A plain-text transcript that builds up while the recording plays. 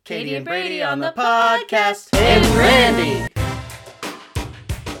Katie and Brady on the podcast. And Randy.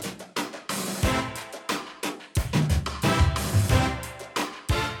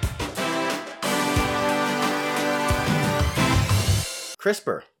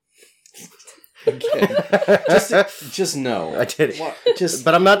 CRISPR. Okay. Just no. I did it.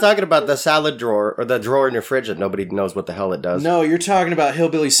 But I'm not talking about the salad drawer or the drawer in your fridge that nobody knows what the hell it does. No, you're talking about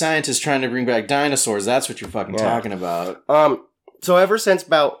hillbilly scientists trying to bring back dinosaurs. That's what you're fucking talking about. So ever since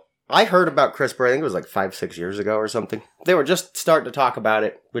I heard about CRISPR, I think it was like 5-6 years ago or something. They were just starting to talk about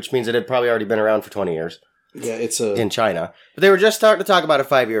it, which means it had probably already been around for 20 years. Yeah, in China. But they were just starting to talk about it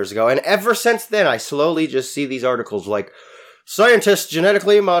 5 years ago. And ever since then, I slowly just see these articles like, scientists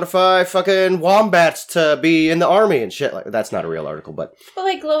genetically modify fucking wombats to be in the army and shit. Like, that's not a real article, but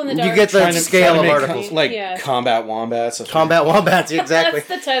like glow in the dark. You get the scale of articles. Combat wombats. Combat wombats, exactly.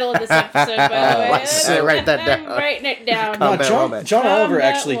 That's the title of this episode, by the way. Write that down. I'm writing it down. John Oliver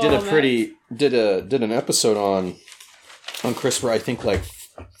actually Combat did an episode on CRISPR, I think like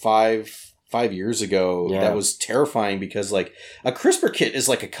five years ago. Yeah. That was terrifying because like a CRISPR kit is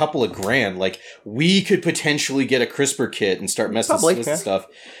like a couple of grand. Like we could potentially get a CRISPR kit and start messing with stuff.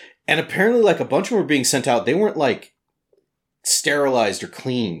 And apparently like a bunch of them were being sent out. They weren't like sterilized or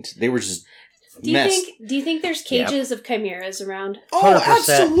cleaned. They were just Do you think there's cages of chimeras around? Oh, 100%.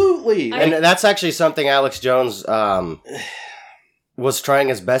 absolutely. And that's actually something Alex Jones was trying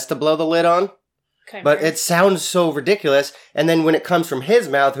his best to blow the lid on. But it sounds so ridiculous. And then when it comes from his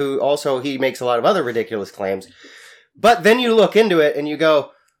mouth, he makes a lot of other ridiculous claims. But then you look into it and you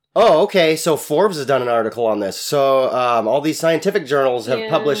go, oh, okay, so Forbes has done an article on this. So all these scientific journals have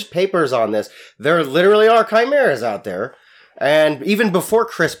published papers on this. There literally are chimeras out there. And even before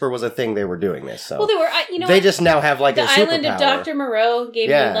CRISPR was a thing, they were doing this. So. Well, they were, they just now have like the a superpower. Island of Dr. Moreau gave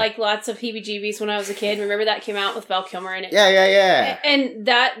me like lots of heebie-jeebies when I was a kid. Remember that came out with Val Kilmer in it? Yeah. And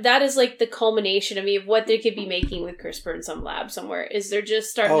that is like the culmination of what they could be making with CRISPR in some lab somewhere. Is they're just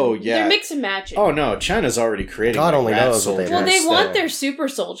starting they're mix and matching. Oh no, China's already creating God only knows what Well, they want their super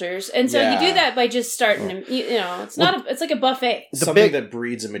soldiers. And so you do that by just starting them, it's not it's like a buffet. Something that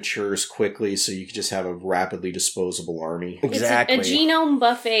breeds and matures quickly so you can just have a rapidly disposable army. Exactly. It's a genome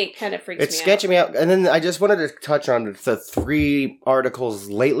buffet kind of freaks me out. It's sketching me out. And then I just wanted to touch on the 3 articles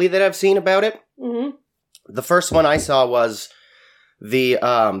lately that I've seen about it. Mm-hmm. The first one I saw was the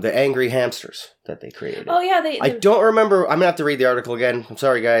angry hamsters that they created. Oh, yeah. I don't remember. I'm going to have to read the article again. I'm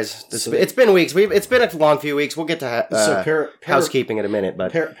sorry, guys. It's been weeks. It's been a long few weeks. We'll get to housekeeping in a minute.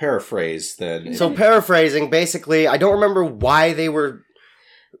 But paraphrase then. So paraphrasing, basically, I don't remember what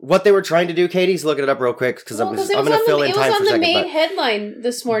they were trying to do. Katie's looking it up real quick because I'm going to fill in time for a second. It was on the main headline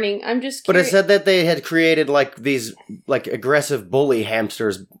this morning. I'm just curious. But it said that they had created like these like aggressive bully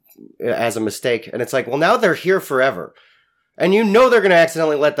hamsters as a mistake. And it's like, well, now they're here forever. And they're going to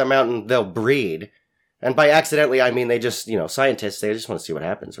accidentally let them out and they'll breed. And by accidentally, I mean they just, scientists, they just want to see what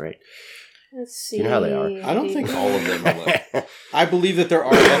happens, right? Let's see. You know how they are. I don't think all of them are. I believe that there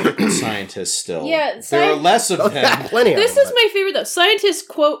are ethical scientists still. Yeah, there are less of them. Plenty of them. This is my favorite, though. Scientists,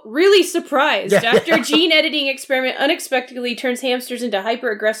 quote, really surprised after gene editing experiment unexpectedly turns hamsters into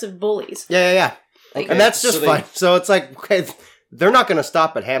hyper-aggressive bullies. Yeah. Okay. And that's just fine. So it's like, okay, they're not going to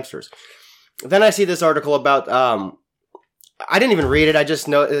stop at hamsters. Then I see this article about, I didn't even read it. I just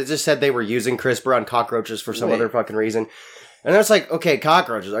know, it just said they were using CRISPR on cockroaches for some other fucking reason. And it's like, okay,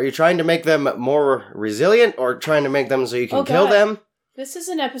 cockroaches, are you trying to make them more resilient or trying to make them so you can kill them? This is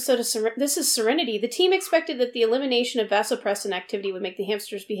an episode of this is Serenity. The team expected that the elimination of vasopressin activity would make the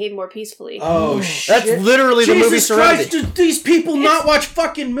hamsters behave more peacefully. Oh, shit. That's literally the movie Serenity. Jesus Christ, do these people not watch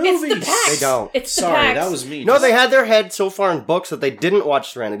fucking movies? It's the Pax. They don't. It's the Sorry, Pax. that was me. No, they had their head so far in books that they didn't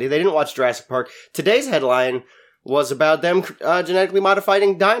watch Serenity. They didn't watch Jurassic Park. Today's headline was about them genetically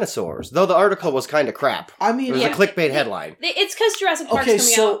modifying dinosaurs, though the article was kind of crap. I mean, it was a clickbait headline. It's because Jurassic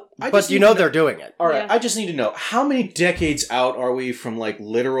Park's coming out. But they're doing it. All right, I just need to know, how many decades out are we from, like,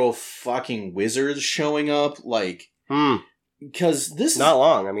 literal fucking wizards showing up? Like, because this not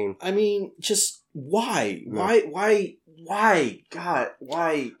long, I mean, just, why? Why? God,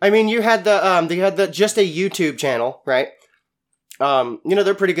 why? I mean, you had the just a YouTube channel, right?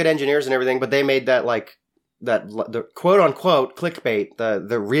 They're pretty good engineers and everything, but they made that, like, the quote-unquote clickbait,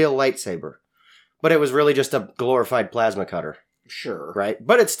 the real lightsaber. But it was really just a glorified plasma cutter. Sure. Right?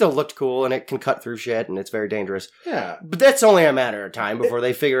 But it still looked cool, and it can cut through shit, and it's very dangerous. Yeah. But that's only a matter of time before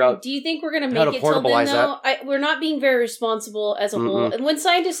they figure out. Do you think we're going to make it till then, though? We're not being very responsible as a whole. And when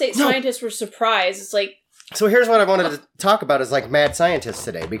scientists say scientists were surprised, it's like... So here's what I wanted to talk about is, like, mad scientists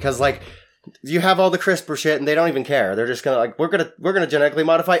today. Because, like, you have all the CRISPR shit, and they don't even care. They're just gonna like we're gonna genetically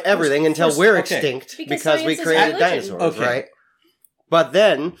modify everything until we're extinct because we created dinosaurs, right? But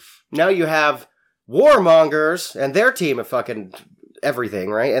then, now you have warmongers and their team of fucking everything,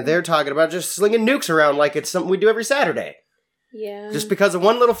 right? And they're talking about just slinging nukes around like it's something we do every Saturday. Yeah. Just because of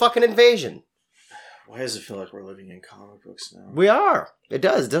one little fucking invasion. Why does it feel like we're living in comic books now? We are. It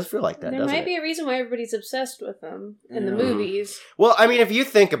does. It does feel like that, There might be a reason why everybody's obsessed with them in the movies. Well, I mean, if you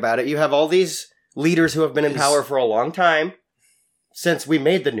think about it, you have all these leaders who have been in power for a long time since we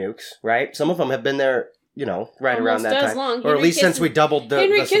made the nukes, right? Some of them have been there, right almost around that time. Long. Or at least since we doubled the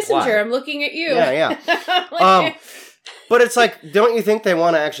Henry supply. Kissinger, I'm looking at you. Yeah. But it's like, don't you think they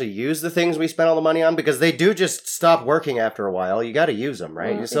want to actually use the things we spent all the money on? Because they do just stop working after a while. You got to use them,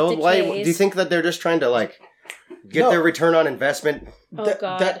 right? Well, so why do you think that they're just trying to get their return on investment?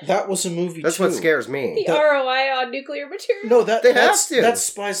 God. That was a movie. That's what scares me. The ROI on nuclear material. No, they have to. That's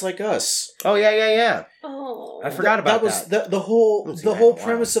Spies Like Us. Oh yeah. Oh, I forgot about that. The whole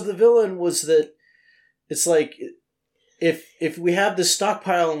premise of the villain was that it's like, if we have this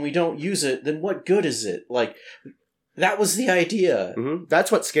stockpile and we don't use it, then what good is it? Like, that was the idea. Mm-hmm. That's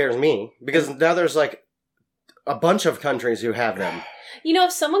what scares me, because now there's a bunch of countries who have them.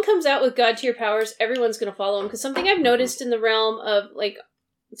 If someone comes out with god-tier powers, everyone's going to follow them. Because something I've noticed in the realm of,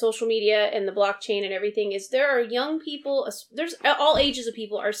 social media and the blockchain and everything is there are young people, there's all ages of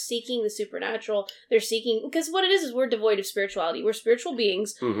people are seeking the supernatural. They're seeking, because what it is we're devoid of spirituality. We're spiritual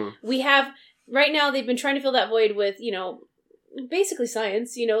beings. Mm-hmm. We have, right now, they've been trying to fill that void with, basically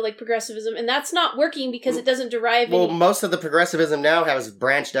science, like progressivism, and that's not working because it doesn't derive most of the progressivism now has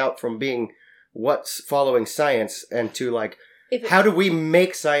branched out from being what's following science and to how do we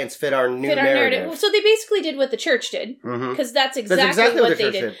make science fit our narrative? So they basically did what the church did, because that's exactly what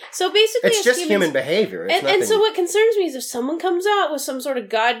they did. So basically, it's just human behavior. And so what concerns me is if someone comes out with some sort of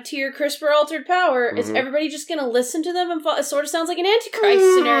god-tier CRISPR-altered power, is everybody just going to listen to them? And it sort of sounds like an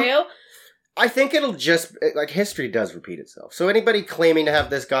Antichrist scenario. I think it'll just, history does repeat itself. So anybody claiming to have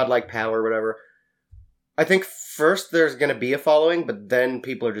this godlike power or whatever, I think first there's going to be a following, but then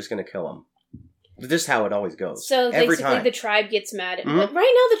people are just going to kill them. This is how it always goes. So basically the tribe gets mad at But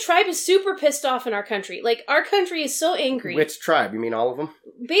right now the tribe is super pissed off in our country. Our country is so angry. Which tribe? You mean all of them?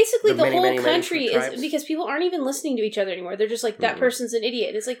 Basically the whole country is, because people aren't even listening to each other anymore. They're just that person's an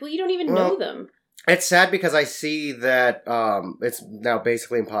idiot. It's you don't even know them. It's sad because I see that it's now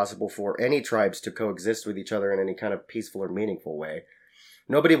basically impossible for any tribes to coexist with each other in any kind of peaceful or meaningful way.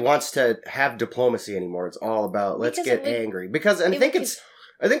 Nobody wants to have diplomacy anymore. It's all about let's get angry.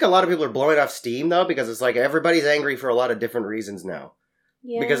 I think a lot of people are blowing off steam though, because it's everybody's angry for a lot of different reasons now.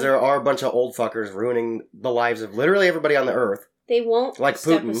 Yeah. Because there are a bunch of old fuckers ruining the lives of literally everybody on the earth. They won't step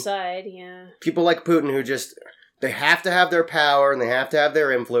Putin. Aside, yeah. People like Putin who just, they have to have their power and they have to have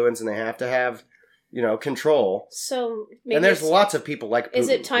their influence and they have to have control. So and there's lots of people like Putin. Is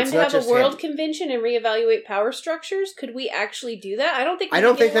it time to have a world convention and reevaluate power structures? Could we actually do that? I don't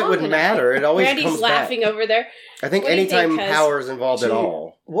think that would matter. It always Randy's comes laughing back. over there. I think anytime power is involved at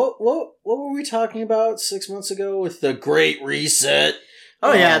all. What were we talking about 6 months ago with the Great Reset?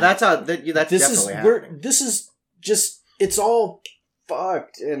 Oh yeah, that's definitely happening. This is just, it's all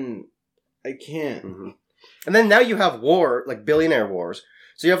fucked and I can't. Mm-hmm. And then now you have war, billionaire wars.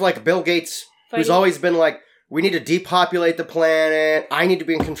 So you have Bill Gates, who's always been we need to depopulate the planet. I need to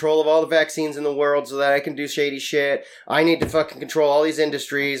be in control of all the vaccines in the world so that I can do shady shit. I need to fucking control all these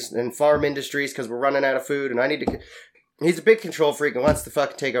industries and farm industries because we're running out of food. And I need to... He's a big control freak and wants to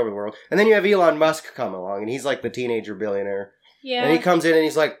fucking take over the world. And then you have Elon Musk come along and he's the teenager billionaire. Yeah. And he comes in and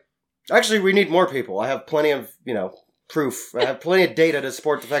he's actually, we need more people. I have plenty of, proof. I have plenty of data to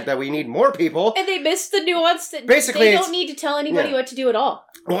support the fact that we need more people. And they missed the nuance that basically they don't need to tell anybody what to do at all.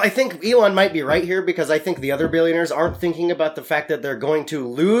 Well, I think Elon might be right here because I think the other billionaires aren't thinking about the fact that they're going to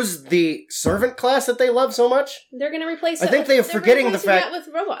lose the servant class that they love so much. They're going to replace. I think they're forgetting the fact that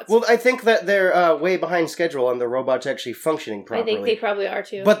with robots. Well, I think that they're way behind schedule on the robots actually functioning properly. I think they probably are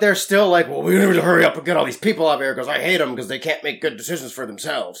too. But they're still well, we need to hurry up and get all these people out here because I hate them because they can't make good decisions for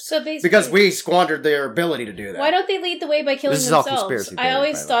themselves. So basically, because we squandered their ability to do that. Why don't they lead the way by killing themselves? I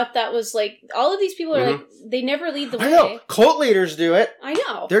always thought that was all of these people are they never lead the way. I know. Cult leaders do it. I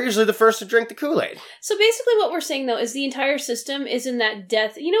know. They're usually the first to drink the Kool-Aid. So basically what we're saying, though, is the entire system is in that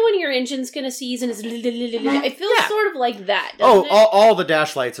death. You know when your engine's going to seize and it's... It feels sort of like that, doesn't it? All the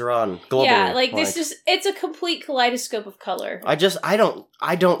dash lights are on globally. Yeah, this is... It's a complete kaleidoscope of color.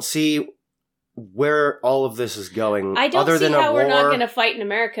 I don't see where all of this is going. I don't see how we're not going to fight in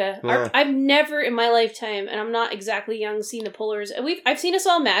America. Yeah. I've never in my lifetime, and I'm not exactly young, seen the polars. I've seen us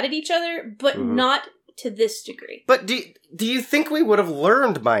all mad at each other, but not to this degree. But do you think we would have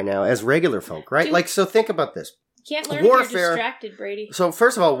learned by now as regular folk, right? So think about this. You can't learn if you're distracted, Brady. So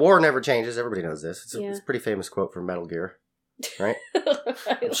first of all, war never changes. Everybody knows this. It's a pretty famous quote from Metal Gear. right?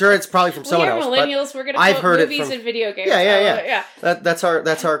 I'm sure it's probably from someone else. Millennials, we're going to quote movies and video games. Yeah. That's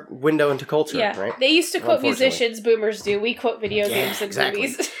our window into culture, right? They used to quote musicians, boomers do. We quote video games and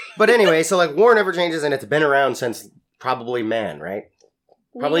movies. But anyway, so like war never changes, and it's been around since probably man, right?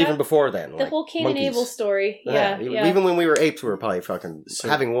 Probably even before then. The whole Cain and Abel story. Yeah. Even when we were apes, we were probably fucking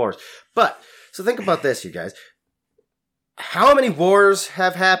having wars. But, so think about this, you guys. How many wars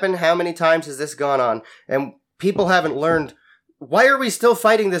have happened? How many times has this gone on? And people haven't learned, why are we still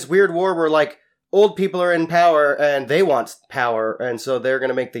fighting this weird war where, like, old people are in power and they want power, and so they're going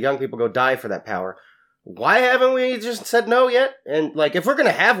to make the young people go die for that power? Why haven't we just said no yet? And, like, if we're going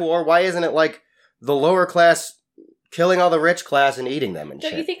to have war, why isn't it, like, the lower class killing all the rich class and eating them and Don't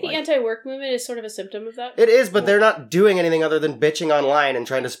shit? Don't you think the anti-work movement is sort of a symptom of that? It is, but they're not doing anything other than bitching online and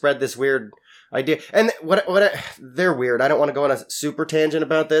trying to spread this weird idea. And they're weird. I don't want to go on a super tangent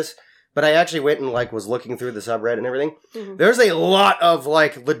about this, but I actually went and, like, was looking through the subreddit and everything. Mm-hmm. There's a lot of,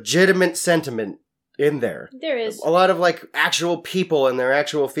 like, legitimate sentiment in there. There is. A lot of, like, actual people and their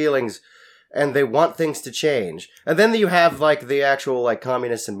actual feelings, and they want things to change. And then you have, like, the actual, like,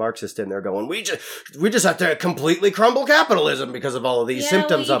 communists and Marxists in there going, we just have to completely crumble capitalism because of all of these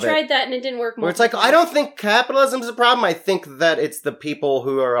symptoms of it. Yeah, you tried that and it didn't work. Where it's like, I don't think capitalism's the problem. I think that it's the people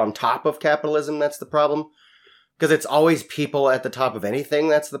who are on top of capitalism that's the problem. Because it's always people at the top of anything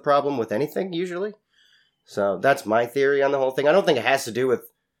that's the problem with anything, usually. So that's my theory on the whole thing. I don't think it has to do with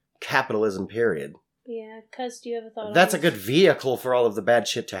capitalism, period. Yeah, because do you have a thought on That's a good vehicle for all of the bad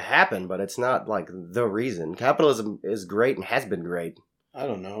shit to happen, but it's not, like, the reason. Capitalism is great and has been great. I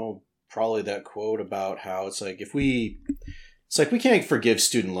don't know. Probably that quote about how it's like, we can't forgive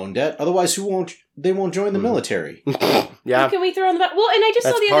student loan debt, otherwise they won't join the military. Yeah. Can we throw on the back? Well, and I just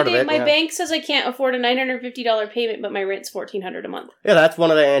saw the other day, my bank says I can't afford a $950 payment, but my rent's $1,400 a month. Yeah, that's one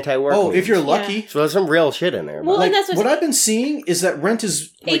of the anti-work movies. If you're lucky. Yeah. So there's some real shit in there. Well, like, and that's what I've been seeing is that rent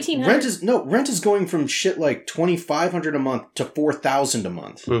is like, $1,800. Rent is going from shit like $2,500 a month to $4,000 a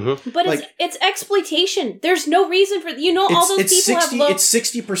month. Mm-hmm. But like, it's exploitation. There's no reason for all those people have low. It's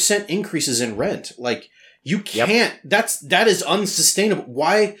 60% increases in rent. Like, you can't. Yep. That is unsustainable.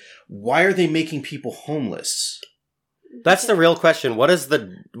 Why are they making people homeless? That's the real question. What is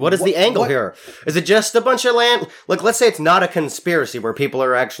the angle here? Is it just a bunch of land? Like, let's say it's not a conspiracy where people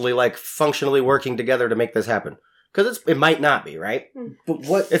are actually, like, functionally working together to make this happen. Because it might not be, right? But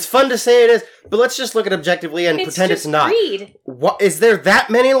what? It's fun to say it is, but let's just look at it objectively and pretend it's not. Greed. What, is there that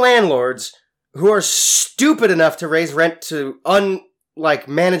many landlords who are stupid enough to raise rent to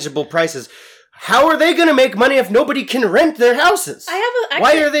manageable prices? How are they going to make money if nobody can rent their houses?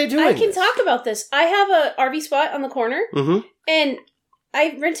 Why are they doing this? I can talk about this. I have a RV spot on the corner, and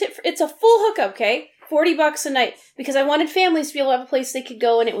I rent it. It's a full hookup, okay? $40 a night, because I wanted families to be able to have a place they could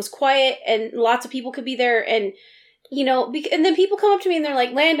go, and it was quiet, and lots of people could be there, and and then people come up to me and they're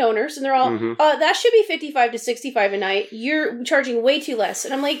like landowners, and they're all, that should be $55 to $65 a night. You're charging way too less.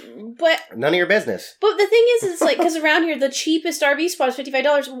 And I'm like, but none of your business. But the thing is, it's like, because around here, the cheapest RV spot is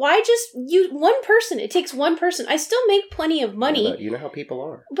 $55. Why just one person? It takes one person. I still make plenty of money. Yeah, you know how people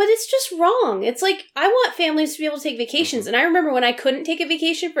are. But it's just wrong. It's like, I want families to be able to take vacations. And I remember when I couldn't take a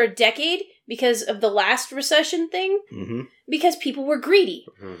vacation for a decade because of the last recession thing, because people were greedy.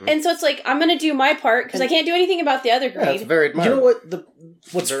 And so it's like, I'm going to do my part because I can't do anything about the other greed. Yeah, that's very admirable. You know what?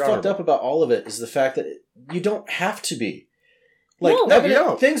 What's fucked up about all of it is the fact that you don't have to be. Like, no, you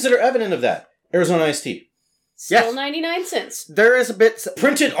don't. Things that are evident of that. Arizona iced tea. Still 99 cents. There is a bit...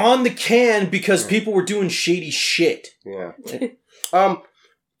 Printed on the can because people were doing shady shit. Yeah.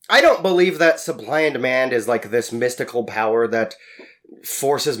 I don't believe that supply and demand is like this mystical power that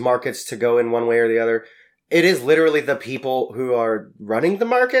forces markets to go in one way or the other. It is literally the people who are running the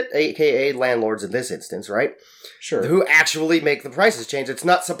market, aka landlords in this instance, right? Sure. Who actually make the prices change. It's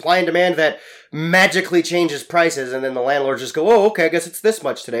not supply and demand that magically changes prices and then the landlords just go, oh, okay, I guess it's this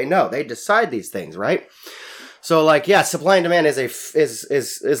much today. No, they decide these things, right? So, like, yeah, supply and demand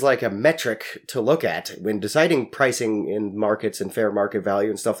is like a metric to look at when deciding pricing in markets and fair market value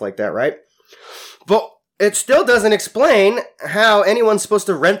and stuff like that, right? But it still doesn't explain how anyone's supposed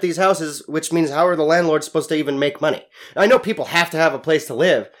to rent these houses, which means how are the landlords supposed to even make money? I know people have to have a place to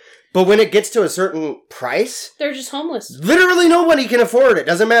live, but when it gets to a certain price... They're just homeless. Literally nobody can afford it.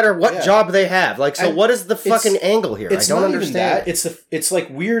 Doesn't matter what job they have. Like, so what is the fucking angle here? I don't understand. It's like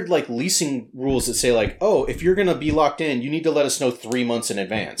weird, like, leasing rules that say, like, oh, if you're going to be locked in, you need to let us know 3 months in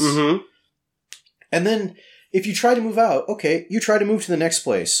advance. Mm-hmm. And then... if you try to move out, okay, you try to move to the next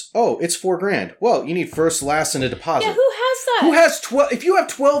place. Oh, it's $4,000. Well, you need first, last, and a deposit. Yeah, who has that? Who has if you have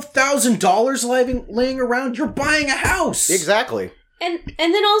 $12,000 laying around, you're buying a house. Exactly. And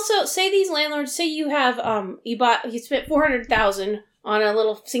then also, say these landlords, say you have, you spent $400,000 on a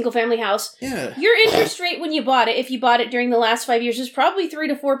little single family house. Yeah. Your interest rate when you bought it, if you bought it during the last 5 years, is probably 3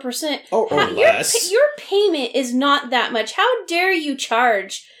 to 4%. Or less. Your payment is not that much. How dare you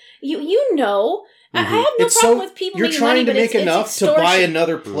charge? You know. I have no problem with people making money, but you're trying to make enough to buy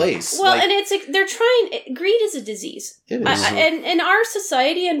another place. Well, and it's they're trying. Greed is a disease. It is. And our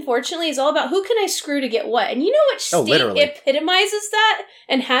society, unfortunately, is all about who can I screw to get what. And you know which state epitomizes that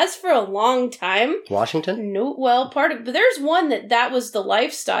and has for a long time? Washington? No, well, but there's one that was the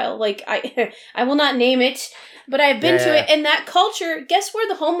lifestyle. Like I will not name it, but I've been to it. And that culture, guess where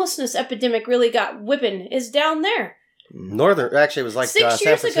the homelessness epidemic really got whipping is down there. Actually, it was like 6 years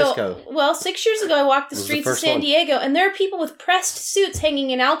San Francisco. ago. Well, 6 years ago, I walked the streets of San Diego, and there are people with pressed suits hanging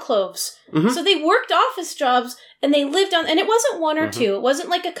in alcoves. Mm-hmm. So they worked office jobs, and they lived on. And it wasn't one or two. It wasn't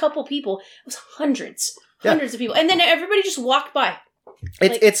like a couple people. It was hundreds of people, and then everybody just walked by.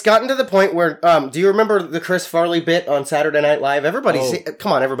 It's gotten to the point where, do you remember the Chris Farley bit on Saturday Night Live? Everybody's seen it.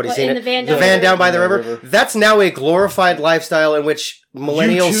 The van down by the river. That's now a glorified lifestyle in which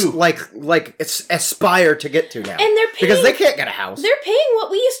millennials aspire to get to now. And they're paying, because they can't get a house. They're paying what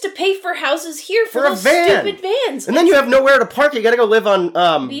we used to pay for houses here for those stupid vans. And then you have nowhere to park. You got to go live on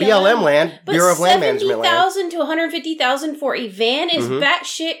BLM land, Bureau of Land Management land. $70,000 to $150,000 for a van is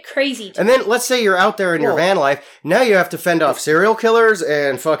batshit crazy. And then let's say you're out there in your van life. Now you have to fend off serial killers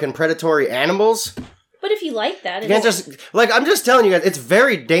and fucking predatory animals. But if you like that... You can't I'm just telling you guys, it's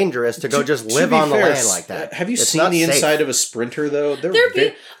very dangerous to go just live on the land like that. Have you seen the inside of a Sprinter, though? They're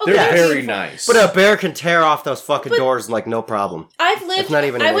very nice. But a bear can tear off those fucking doors like no problem. I've lived... It's not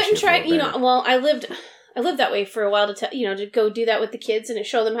even an issue. I lived that way for a while to go do that with the kids and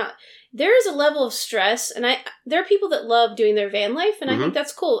show them how... There is a level of stress, and there are people that love doing their van life, and I think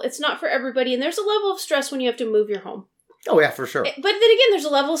that's cool. It's not for everybody, and there's a level of stress when you have to move your home. Oh, yeah, for sure. But then again, there's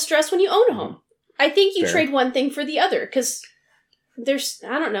a level of stress when you own a home. I think you trade one thing for the other, because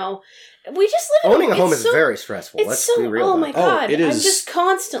I don't know. We just live owning a home is very stressful. Let's be real. Oh my god! I'm just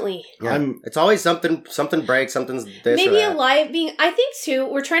constantly. Yeah. It's always something breaks. Something's this. Maybe I think too.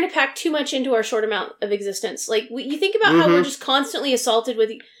 We're trying to pack too much into our short amount of existence. Like you think about how we're just constantly assaulted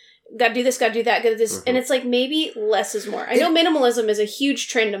with. Gotta do this, gotta do that, gotta do this. And it's like maybe less is more. I know minimalism is a huge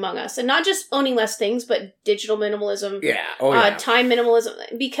trend among us. And not just owning less things, but digital minimalism. Yeah. Time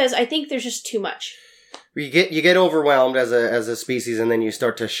minimalism. Because I think there's just too much. You get overwhelmed as a species, and then you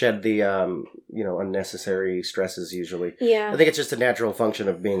start to shed the unnecessary stresses usually. Yeah. I think it's just a natural function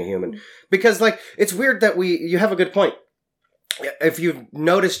of being a human. Because it's weird that you have a good point. If you've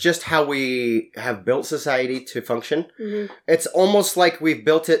noticed just how we have built society to function, it's almost like we've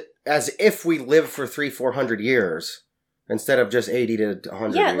built it as if we live for 300-400 years instead of just 80 to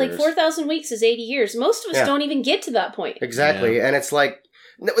 100 years. Yeah, like 4,000 weeks is 80 years. Most of us don't even get to that point. Exactly. Yeah. And it's like,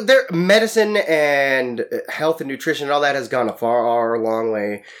 medicine and health and nutrition and all that has gone a long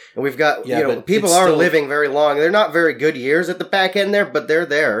way. And we've got, people are living very long. They're not very good years at the back end there, but they're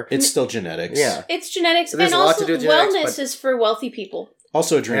there. It's still genetics. Yeah. It's genetics. And also wellness is for wealthy people.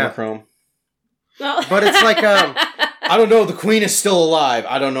 Also adrenochrome. Well. But it's like, I don't know. The queen is still alive.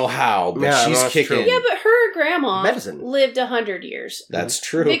 I don't know how, but she's kicking. Yeah, but her grandma medicine lived 100 years. That's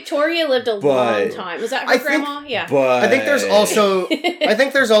true. Victoria lived a long time. Was that her grandma? Yeah. But I think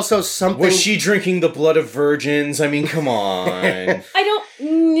there's also something. Was she drinking the blood of virgins? I mean, come on. I don't.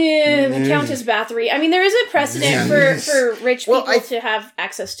 The Countess Bathory. I mean, there is a precedent for rich people to have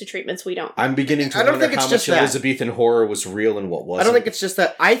access to treatments we don't. I'm beginning to wonder how much Elizabethan horror was real and what wasn't. I don't think it's just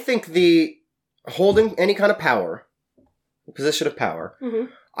that. I think the holding any kind of power, position of power,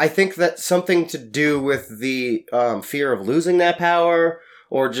 I think that's something to do with the fear of losing that power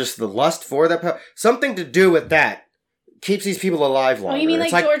or just the lust for that power. Something to do with that keeps these people alive longer. Oh, you mean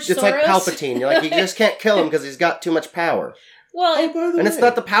like George Soros? It's like Palpatine. You just can't kill him because he's got too much power. Well, it's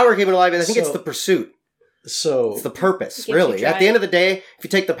not the power keeping him alive. I think it's the pursuit. So it's the purpose, really. At the end of the day, if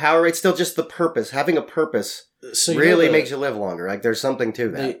you take the power, it's still just the purpose. Having a purpose really makes you live longer. Like, there's something to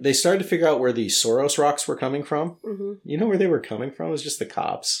that. They started to figure out where the Soros rocks were coming from. You know where they were coming from? It was just the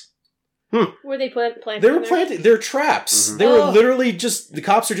cops. Were they planting? They were planting. They're traps. They were literally just. The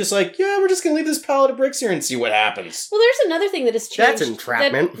cops are just like, yeah, we're just gonna leave this pallet of bricks here and see what happens. Well, there's another thing that has changed. That's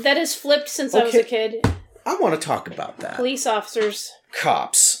entrapment. That has flipped since I was a kid. I want to talk about that. Police officers.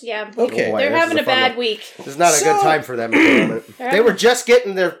 Cops. Yeah. Okay. They're having a bad week. This is not a good time for them at the moment. They were just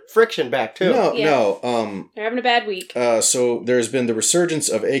getting their friction back, too. No. They're having a bad week. So there's been the resurgence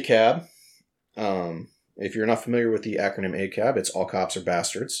of ACAB. If you're not familiar with the acronym ACAB, it's All Cops Are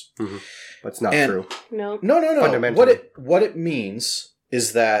Bastards. That's not true. No. Fundamentally. What it means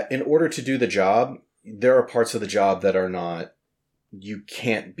is that in order to do the job, there are parts of the job that are not you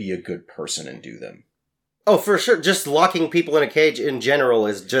can't be a good person and do them. Oh, for sure. Just locking people in a cage in general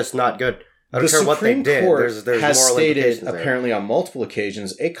is just not good. I don't care what they did. There's has moral stated, apparently on multiple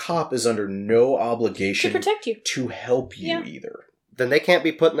occasions, a cop is under no obligation to protect you, to help you either. Then they can't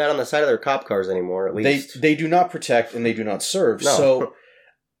be putting that on the side of their cop cars anymore, at least. They do not protect and they do not serve. No. So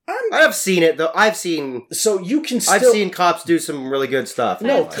I've seen it, though. I've seen cops do some really good stuff.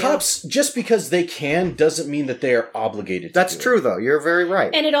 No, cops, just because they can doesn't mean that they are obligated to That's true, though. You're very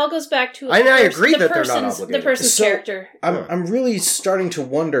right. And it all goes back to I agree that they're not obligated. The person's character. I'm really starting to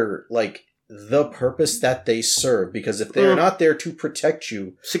wonder, like, the purpose that they serve, because if they're not there to protect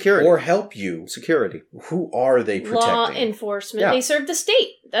you or help you, who are they protecting? Law enforcement. Yeah. They serve the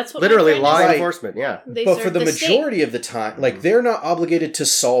state. That's what literally law enforcement. Yeah, but for the majority of the time, like, they're not obligated to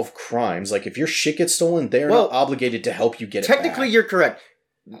solve crimes. Like, if your shit gets stolen, they're not obligated to help you get it back. Technically, you're correct.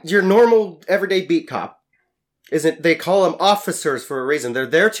 Your normal everyday beat cop isn't. They call them officers for a reason. They're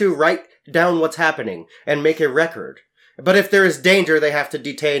there to write down what's happening and make a record. But if there is danger, they have to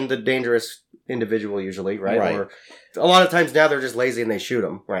detain the dangerous individual usually, right? Or a lot of times now they're just lazy and they shoot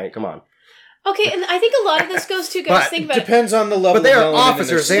them, right? Come on. Okay, and I think a lot of this goes to, guys, think about it. Depends on the level. But they are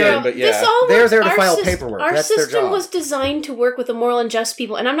officers. They're there to file paperwork. Our That's their system job. was designed to work with a moral and just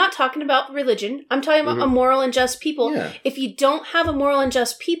people. And I'm not talking about religion. I'm talking about a moral and just people. Yeah. If you don't have a moral and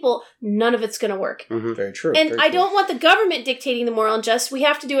just people, none of it's going to work. Mm-hmm. Very true. And I don't want the government dictating the moral and just. We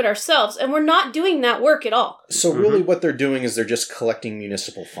have to do it ourselves. And we're not doing that work at all. So really what they're doing is they're just collecting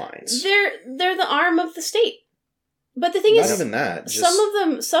municipal fines. They're the arm of the state. But the thing is, not even that.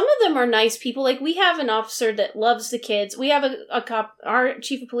 Some of them are nice people. Like, we have an officer that loves the kids. We have a cop. Our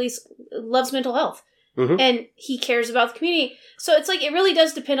chief of police loves mental health, and he cares about the community. So it's like, it really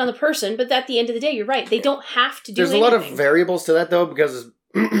does depend on the person. But at the end of the day, you're right. They don't have to do. There's a lot of variables to that, though, because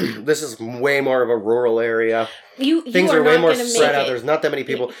this is way more of a rural area. Things are way more spread out. There's not that many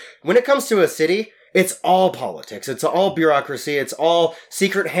people. When it comes to a city, it's all politics. It's all bureaucracy. It's all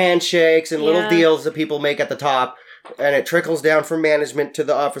secret handshakes and little deals that people make at the top. And it trickles down from management to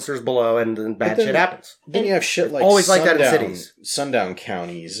the officers below, and then bad shit happens. Then you have shit like always like that in cities, sundown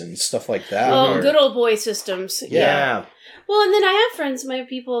counties and stuff like that. Oh, good old boy systems. Yeah. Well, and then I have friends, my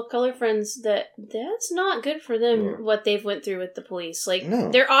people of color friends, that's not good for them, what they've went through with the police. Like,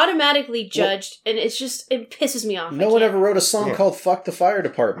 they're automatically judged, and it pisses me off. No one ever wrote a song called Fuck the Fire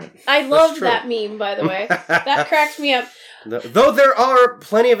Department. I loved that meme, by the way. That cracked me up. Though there are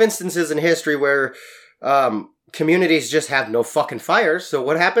plenty of instances in history where communities just have no fucking fires, so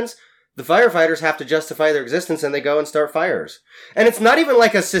what happens? The firefighters have to justify their existence, and they go and start fires. And it's not even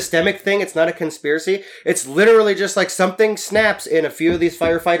like a systemic thing. It's not a conspiracy. It's literally just like something snaps in a few of these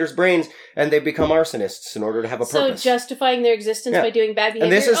firefighters' brains, and they become arsonists in order to have a purpose. So justifying their existence by doing bad behavior.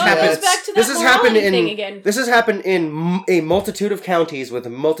 And this has happened. Goes back to that thing again. This has happened in a multitude of counties with a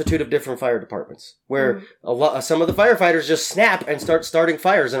multitude of different fire departments, where some of the firefighters just snap and start starting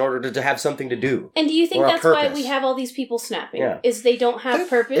fires in order to have something to do. And do you think that's why we have all these people snapping? Yeah. Is they don't have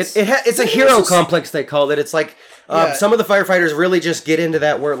purpose? It's a hero complex, they called it. It's like some of the firefighters really just get into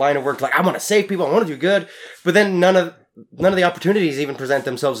that line of work. Like, I want to save people, I want to do good, but then none of the opportunities even present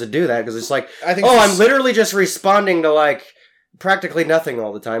themselves to do that, because it's like, I'm literally just responding to like practically nothing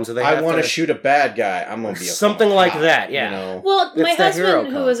all the time. So I want to shoot a bad guy. I'm going to be something like that. Yeah. You know? Well, my husband,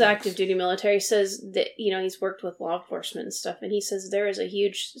 who was active duty military, says that he's worked with law enforcement and stuff, and he says there is a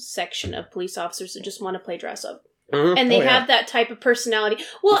huge section of police officers that just want to play dress up. Mm-hmm. And they have that type of personality.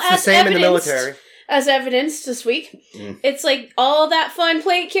 Well, it's as the same in the military. As evidenced this week, it's like all that fun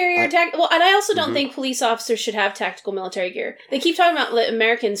plate carrier Well, and I also don't think police officers should have tactical military gear. They keep talking about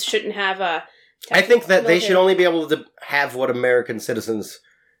Americans shouldn't have I think that they should only be able to have what American citizens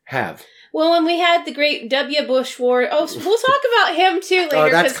have. Well, when we had the great W. Bush War, we'll talk about him too later. Oh,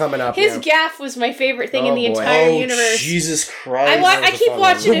 that's coming up. His gaffe was my favorite thing in the entire universe. Jesus Christ! I keep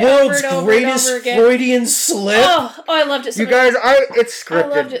watching it over and over and over again. Freudian slip. Oh, I loved it so much. You guys, it's scripted. I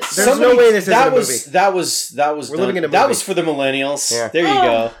loved it. There's no way this is a movie. That was. We're living in a movie. That was for the millennials. Yeah. There you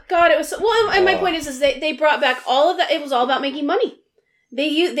go. God, it was. And my point is they brought back all of that. It was all about making money.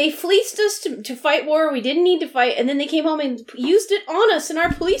 They fleeced us to fight war we didn't need to fight, and then they came home and used it on us in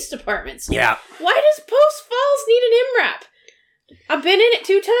our police departments. Yeah. Why does Post Falls need an MRAP? I've been in it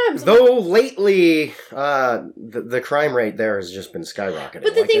 2 times. Though lately, the crime rate there has just been skyrocketing.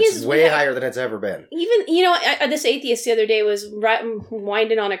 But the thing is, it's way higher than it's ever been. Even, this atheist the other day was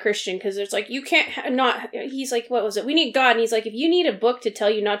winding on a Christian, because it's like, you can't he's like, what was it? We need God. And he's like, if you need a book to tell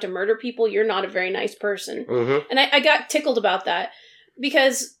you not to murder people, you're not a very nice person. Mm-hmm. And I got tickled about that.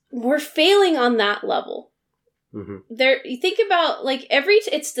 Because we're failing on that level. Mm-hmm. You think about, like,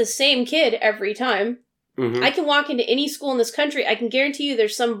 it's the same kid every time. Mm-hmm. I can walk into any school in this country. I can guarantee you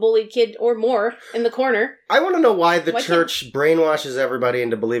there's some bullied kid or more in the corner. I want to know why the church brainwashes everybody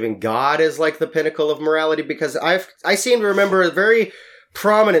into believing God is like the pinnacle of morality, because I seem to remember a very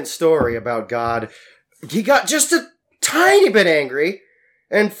prominent story about God. He got just a tiny bit angry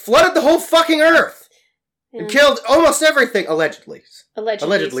and flooded the whole fucking earth. And killed almost everything, allegedly.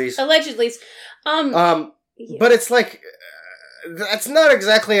 Allegedly. But it's like, that's not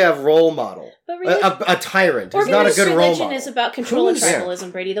exactly a role model. A tyrant is not a good role model. Religion is about control and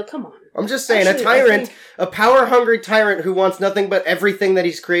tribalism, Brady, though, come on. I'm just saying, a tyrant, a power-hungry tyrant who wants nothing but everything that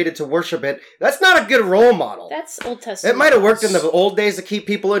he's created to worship it, that's not a good role model. That's Old Testament. It might have worked in the old days to keep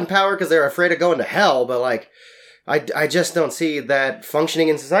people in power because they're afraid of going to hell, but like, I just don't see that functioning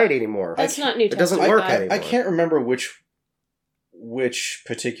in society anymore. That's not New Testament. It doesn't work anymore. I can't remember which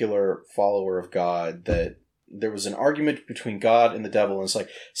particular follower of God that there was an argument between God and the devil, and it's like,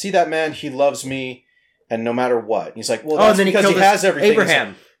 see that man, he loves me, and no matter what. And he's like, well, that's because he has everything. Abraham.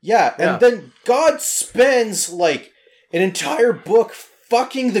 Like, yeah, and then God spends like an entire book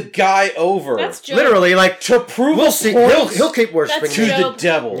fucking the guy over. That's Job. Literally, like, to prove we'll see. He'll keep worshiping to the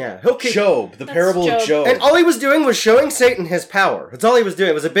devil. Yeah, he'll keep Job, the parable of Job. And all he was doing was showing Satan his power. That's all he was doing.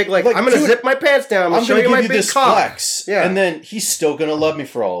 It was a big, like I'm going to zip my pants down. I'm going to show you my big cock. Flex, and then he's still going to love me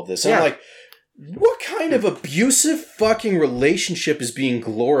for all of this. And I'm like, what kind of abusive fucking relationship is being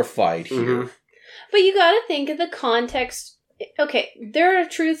glorified here? Mm-hmm. But you gotta think of the context. Okay, there are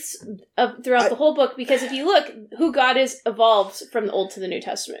truths throughout the whole book, because if you look, who God is evolves from the Old to the New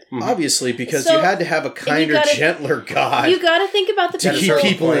Testament. Mm-hmm. Obviously, because you had to have a kinder, gentler God. You gotta think about the people. To keep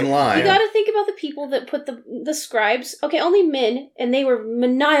people in line. You gotta think about the people that put the scribes. Okay, only men, and they were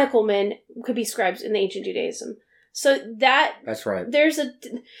maniacal men, could be scribes in the ancient Judaism. So that's right.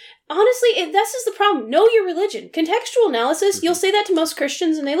 Honestly, this is the problem. Know your religion. Contextual analysis, mm-hmm. You'll say that to most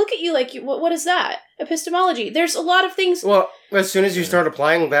Christians, and they look at you like, what is that? Epistemology. There's a lot of things. Well, as soon as you start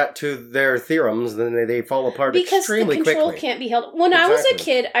applying that to their theorems, then they fall apart extremely quickly. Because the control can't be held. When I was a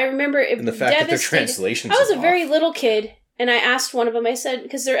kid, I remember it and the fact that their translations I was a very little kid, and I asked one of them, I said,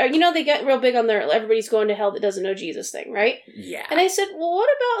 because they get real big on their everybody's going to hell that doesn't know Jesus thing, right? Yeah. And I said, well, what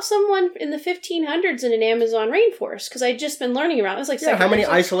about someone in the 1500s in an Amazon rainforest? Because I'd just been learning around. It was like, how many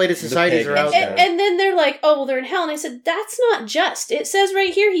isolated societies are out there? And then they're like, oh, well, they're in hell. And I said, that's not just. It says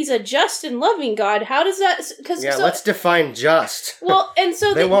right here, he's a just and loving God. How does that? Let's define just. Well, and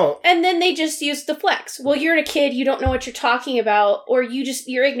so they won't. And then they just use the flex. Well, you're a kid, you don't know what you're talking about, or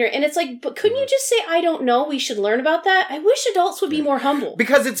you're ignorant. And it's like, but couldn't you just say, I don't know, we should learn about that? I wish adults would be more humble.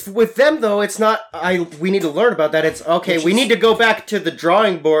 Because it's with them, though, it's not, we need to learn about that. It's, we need to go back to the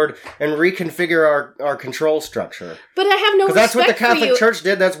drawing board and reconfigure our control structure. But I have no respect for you. Because that's what the Catholic Church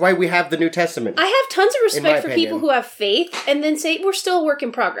did. That's why we have the New Testament. I have tons of respect for people who have faith and then say, we're still a work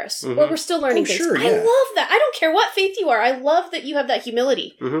in progress. Mm-hmm. Or we're still learning things. Sure, yeah. I love that. I don't care what faith you are. I love that you have that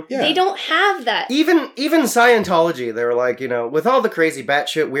humility. Mm-hmm. Yeah. They don't have that. Even Scientology, they were like, with all the crazy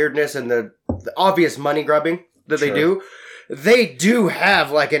batshit weirdness and the obvious money grubbing that they do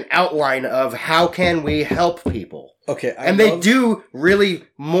have like an outline of how can we help people. Okay, they do really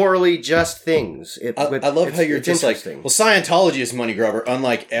morally just things. I love how you're just like, well, Scientology is money grubber,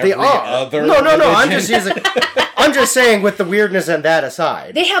 unlike every other. No. I'm just saying, with the weirdness and that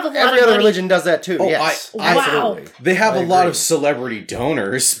aside, they have a lot. Every other religion does that too. Oh, yes, absolutely. They have a lot of celebrity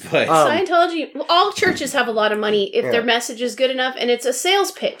donors, but Scientology. All churches have a lot of money if their message is good enough, and it's a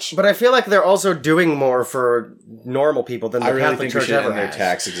sales pitch. But I feel like they're also doing more for normal people than the Catholic Church ever has. Their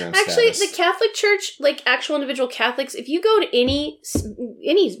tax exempt Actually, status. the Catholic Church, like actual individual Catholics, if you go to any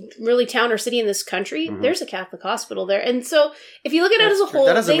really town or city in this country, mm-hmm. there's a Catholic hospital there, and so if you look at it as a whole,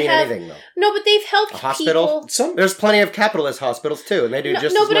 that doesn't mean anything though. No, but they've helped people. There's plenty of capitalist hospitals too, and they do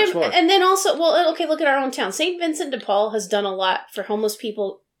just as much more. And then also, look at our own town. St. Vincent de Paul has done a lot for homeless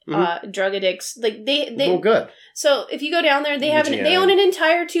people, mm-hmm. Drug addicts. Like they good. So if you go down there, they own an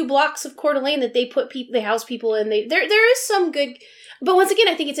entire 2 blocks of Coeur d'Alene that they house people in. There is some good. But once again,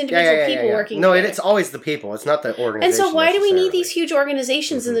 I think it's individual people working. No, it's always the people. It's not the organization. And so why do we need these huge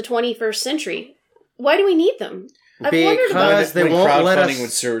organizations in the 21st century? Why do we need them? I've wondered about it. They won't let us. Crowdfunding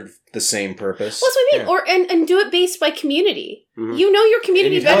would serve the same purpose. Well, that's what I mean. And do it based by community. Mm-hmm. You know your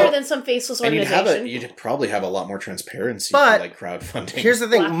community better than some faceless organization. You'd probably have a lot more transparency for like crowdfunding. Here's the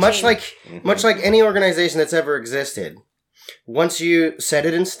thing: much like any organization that's ever existed, once you set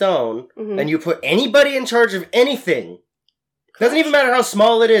it in stone mm-hmm. and you put anybody in charge of anything, doesn't even matter how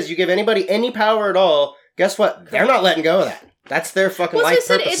small it is. You give anybody any power at all. Guess what? They're not letting go of that. That's their fucking life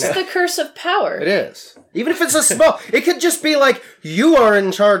purpose. It's the curse of power. It is. Even if it's a small... It could just be like, you are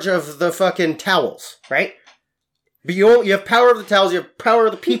in charge of the fucking towels, right? But you have power of the towels. You have power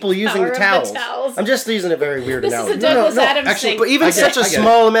of the people using the towels. I'm just using a very weird analogy. This is a Douglas Adams thing. But even such a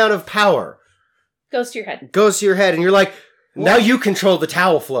small amount of power goes to your head. And you're like, now you control the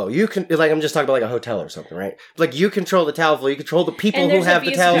towel flow. You can, like, I'm just talking about like a hotel or something, right? Like, you control the towel flow. You control the people who have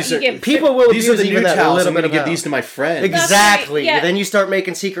the towels. People will abuse even that little bit. I'm going to give these to my friend. Exactly. Right. Yeah. Then you start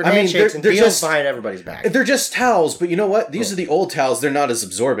making secret handshakes and deals behind everybody's back. They're just towels, but you know what? These are the old towels. They're not as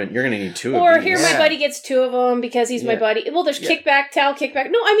absorbent. You're going to need two of them. Or here my buddy gets two of them because he's my buddy. Well, there's kickback, towel,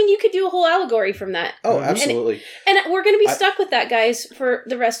 kickback. No, I mean, you could do a whole allegory from that. Oh, absolutely. And we're going to be stuck with that, guys, for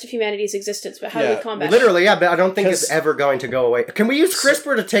the rest of humanity's existence. But how do we combat it? Literally, yeah, but I don't think it's ever going to go away. Can we use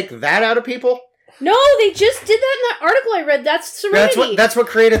CRISPR to take that out of people? No, they just did that in that article I read. That's Serenity. That's what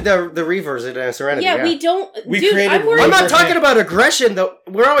created the reverse in Serenity. Yeah, we don't. I'm not talking about aggression, though.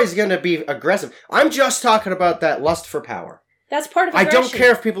 We're always going to be aggressive. I'm just talking about that lust for power. That's part of aggression. I don't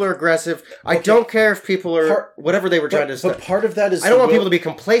care if people are aggressive. I don't care if people are whatever they were trying to say. But part of that is... I don't want people to be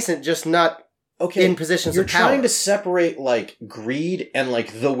complacent, just not in positions of power. You're trying to separate, like, greed and,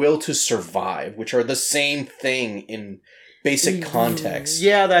 like, the will to survive, which are the same thing in... basic context.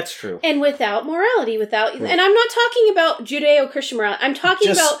 Yeah, that's true. And without morality, and I'm not talking about Judeo-Christian morality. I'm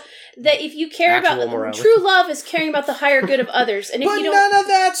talking about that if you care about morality. True love is caring about the higher good of others. And if but you don't, none of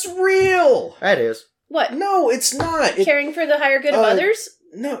that's real. That is. What? No, it's not. Caring for the higher good of others?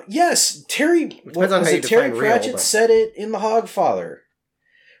 No, yes. Terry Pratchett real, said it in The Hogfather.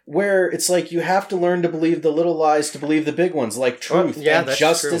 Where it's like you have to learn to believe the little lies to believe the big ones, like truth and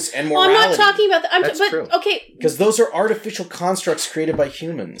justice and morality. Well, I'm not talking about that. True. Okay. Because those are artificial constructs created by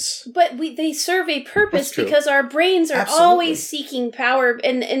humans. But they serve a purpose because our brains are always seeking power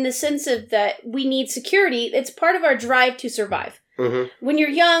in the sense of that we need security. It's part of our drive to survive. Mm-hmm. When you're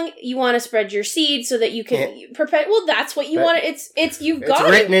young, you want to spread your seed so that you can perpetuate. Well, that's what you want. It's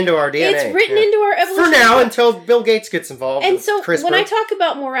written into our DNA. It's written into our evolution. For now, until Bill Gates gets involved. And so, when I talk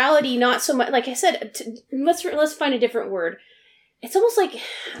about morality, not so much. Like I said, let's find a different word. It's almost like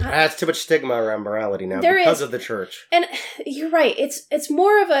that's too much stigma around morality now because of the church. And you're right. It's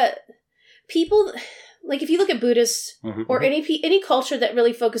more of a people. Like, if you look at Buddhists or any culture that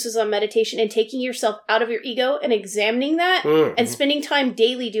really focuses on meditation and taking yourself out of your ego and examining that and spending time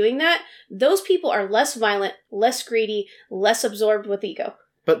daily doing that, those people are less violent, less greedy, less absorbed with ego.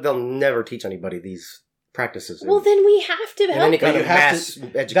 But they'll never teach anybody these practices. Well, then we have to help. Any kind of mass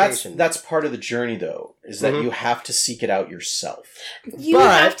education. That's part of the journey, though, is that you have to seek it out yourself. You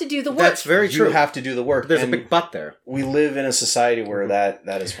have to do the work. That's very true. You have to do the work. There's a big but there. We live in a society where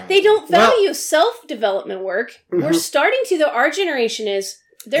that is fine. They don't value self-development work. We're starting to, though. Our generation is.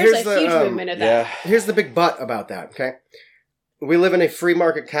 There's a huge movement of that. Yeah. Here's the big but about that, okay? We live in a free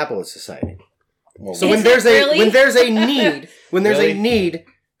market capitalist society. Well, so when there's a need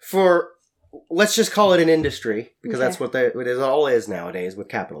for... Let's just call it an industry, because that's what it all is nowadays with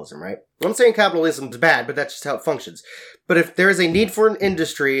capitalism, right? I'm not saying capitalism is bad, but that's just how it functions. But if there is a need for an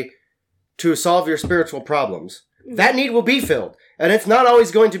industry to solve your spiritual problems, that need will be filled. And it's not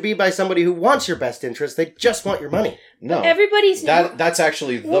always going to be by somebody who wants your best interest. They just want your money. No. That's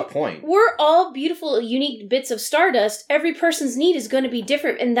actually the point. We're all beautiful, unique bits of stardust. Every person's need is going to be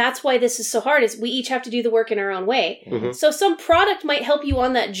different. And that's why this is so hard, is we each have to do the work in our own way. Mm-hmm. So some product might help you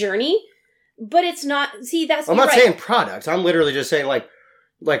on that journey. But it's not. See, that's. I'm not saying product. I'm literally just saying like.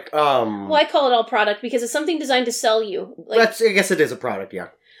 Well, I call it all product because it's something designed to sell you. I guess it is a product, yeah.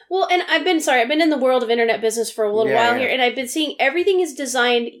 Well, and I've been in the world of internet business for a little while here, and I've been seeing everything is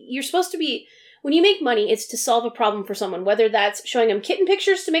designed. You're supposed to be, when you make money, it's to solve a problem for someone, whether that's showing them kitten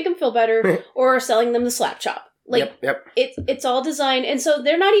pictures to make them feel better or selling them the slap chop. Like, it's all designed, and so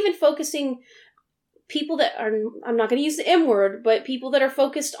they're not even focusing. People that are, I'm not going to use the M word, but people that are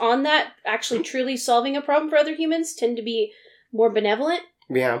focused on that, actually truly solving a problem for other humans, tend to be more benevolent.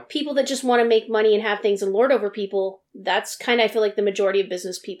 Yeah. People that just want to make money and have things and lord over people, that's kind of, I feel like, the majority of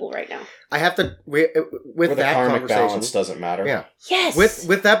business people right now. I have to, with that karmic balance doesn't matter. Yeah. Yes.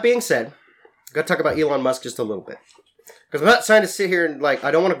 With that being said, I've got to talk about Elon Musk just a little bit. Because I'm not trying to sit here and,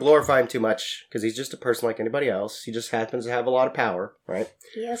 I don't want to glorify him too much, because he's just a person like anybody else. He just happens to have a lot of power, right?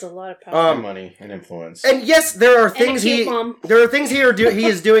 He has a lot of power. Money and influence. And yes, there are things he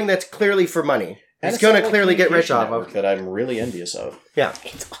is doing that's clearly for money. He's going to clearly get rich off of. That I'm really envious of. Yeah.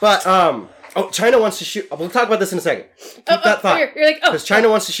 But, China wants to shoot... We'll talk about this in a second. Keep that thought. You're like, because China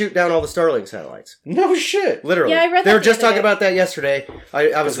wants to shoot down all the Starlink satellites. No shit. Literally. Yeah, I read that. They were just talking about that yesterday.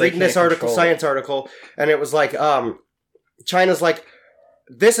 I was reading this science article, and it was like... China's like,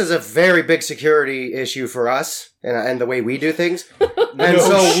 this is a very big security issue for us and the way we do things.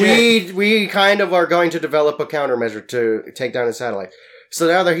 And we kind of are going to develop a countermeasure to take down a satellite. So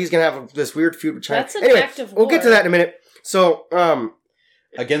now that he's going to have this weird feud with China. That's an act of war. We'll get to that in a minute. So,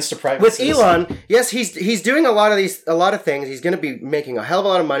 against a private with citizen. Elon, yes, he's doing a lot of things. He's going to be making a hell of a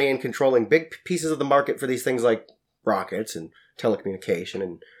lot of money and controlling big pieces of the market for these things like rockets and telecommunication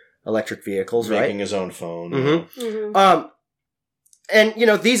and electric vehicles, right? Making his own phone. Mm-hmm. Mm-hmm. And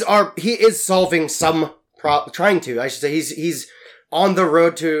he is solving some he's on the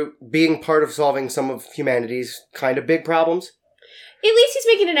road to being part of solving some of humanity's kind of big problems. At least he's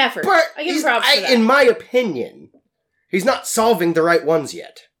making an effort. But I give him props for that. In my opinion, he's not solving the right ones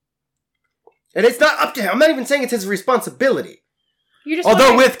yet. And it's not up to him. I'm not even saying it's his responsibility.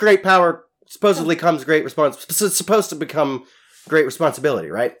 Although with great power supposedly comes great responsibility. It's supposed to become great responsibility,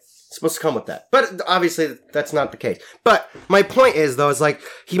 right? It's supposed to come with that. But obviously that's not the case. But my point is, though, is like,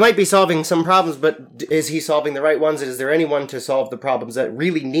 he might be solving some problems, but is he solving the right ones? And is there anyone to solve the problems that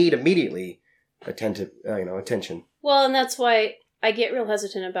really need immediately attention? Well, and that's why I get real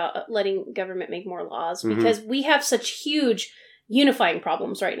hesitant about letting government make more laws, because we have such huge unifying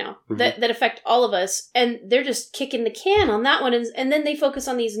problems right now that affect all of us, and they're just kicking the can on that one, and then they focus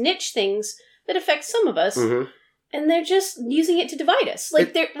on these niche things that affect some of us, and they're just using it to divide us.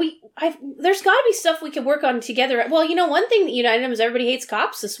 Like, there's got to be stuff we could work on together. Well, one thing that united them is everybody hates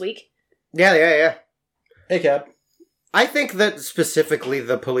cops this week. Yeah. Hey, Cap. I think that specifically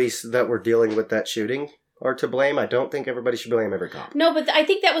the police that were dealing with that shooting are to blame. I don't think everybody should blame every cop. No, but I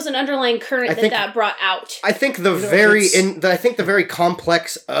think that was an underlying current that brought out. I think the very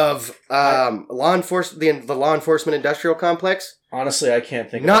complex of law enforcement, the law enforcement industrial complex. Honestly, I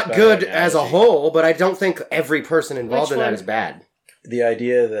can't think. Not good as a whole, but I don't think every person involved in that is bad. The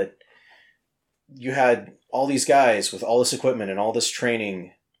idea that you had all these guys with all this equipment and all this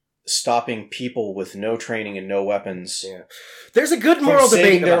training stopping people with no training and no weapons. Yeah. There's a good moral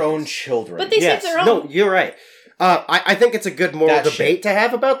debate their own children. But they saved their own. No, you're right. I think it's a good moral debate to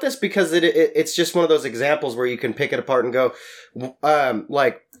have about this, because it's just one of those examples where you can pick it apart and go,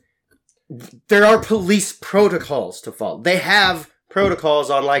 there are police protocols to follow. They have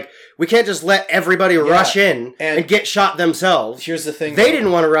protocols on, like, we can't just let everybody rush in and get shot themselves. Here's the thing. They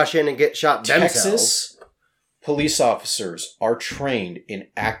didn't want to rush in and get shot themselves. Texas police officers are trained in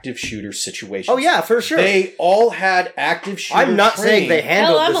active shooter situations. Oh, yeah, for sure. They all had active shooter I'm not saying they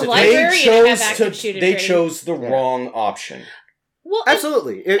handled I'm the a situation. librarian and have active shooter They training. chose the wrong option. Well,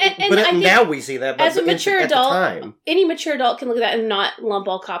 absolutely. But now we see that. But as a mature adult, at the time, any mature adult can look at that and not lump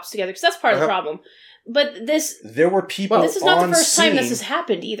all cops together, because that's part of the problem. But there were people. This is not the first time this has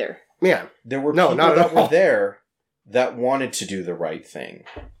happened either. Yeah, there were people that were there that wanted to do the right thing,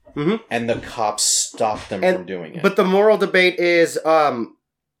 and the cops stopped them from doing it. But the moral debate is, okay,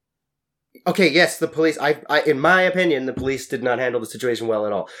 yes, the police. I, in my opinion, the police did not handle the situation well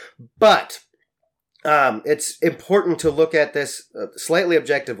at all. But it's important to look at this slightly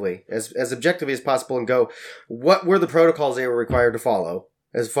objectively, as objectively as possible, and go, what were the protocols they were required to follow,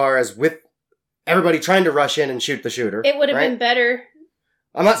 as far as with everybody trying to rush in and shoot the shooter? It would have been better.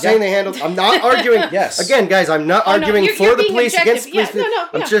 I'm not saying they handled. I'm not arguing. Yes. Again, guys, I'm not arguing for the police against the police. Yeah,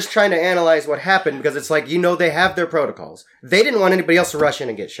 I'm just trying to analyze what happened, because it's like, they have their protocols. They didn't want anybody else to rush in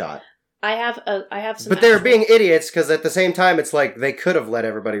and get shot. I have some. But they're being idiots, because at the same time, it's like they could have let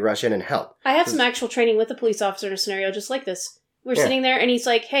everybody rush in and help. I have some actual training with a police officer in a scenario just like this. We're sitting there, and he's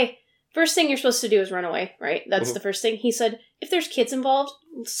like, "Hey, first thing you're supposed to do is run away, right? That's the first thing." He said, "If there's kids involved,"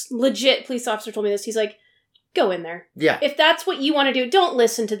 legit police officer told me this. He's like, "Go in there. Yeah. If that's what you want to do, don't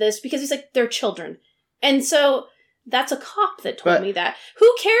listen to this," because he's like, they're children. And so that's a cop that told me that.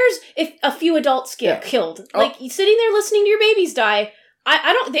 Who cares if a few adults get killed? Oh. Like, sitting there listening to your babies die,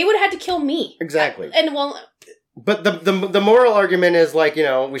 I don't, they would have had to kill me. Exactly. But the moral argument is, like,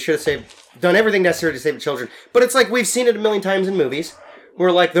 we should have done everything necessary to save the children. But it's like, we've seen it a million times in movies.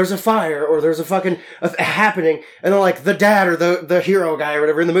 Where, like, there's a fire, or there's a fucking happening, and then, like, the dad or the hero guy or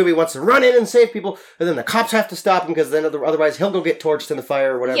whatever in the movie wants to run in and save people, and then the cops have to stop him, because then otherwise he'll go get torched in the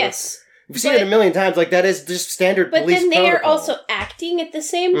fire or whatever. Yes. We've seen it a million times. Like, that is just standard police protocol. But then they are also acting at the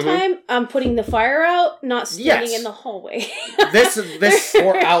same time, putting the fire out, not standing in the hallway. this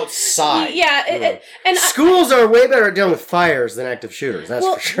or outside. Yeah. And schools are way better at dealing with fires than active shooters, that's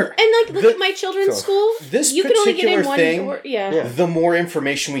for sure. And, like, look at my children's school. This you can only get in one door. The more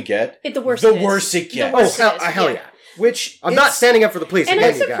information we get, the worse it gets. Hell yeah. Which I'm not standing up for the police. And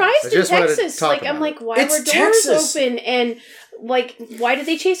again, I'm surprised in Texas. Like, I'm like, why were doors open? And, like, why did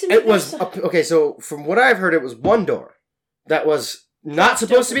they chase him? It was okay. So from what I've heard, it was one door that was not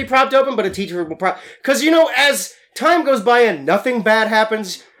supposed to be propped open, but a teacher will because as time goes by and nothing bad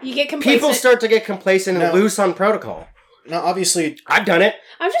happens, you get complacent. People start to get complacent and loose on protocol. now obviously I've done it.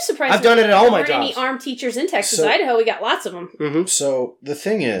 I'm just surprised. I've done it at all my jobs. Any armed teachers in Texas, Idaho? We got lots of them. Mm-hmm. So the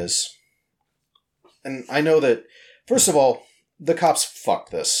thing is, and I know that first of all, the cops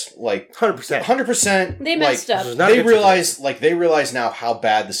fucked this. Like 100%. They messed up. They realize now how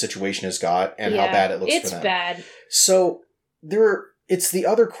bad the situation has got and how bad it looks for them. It's bad. So it's the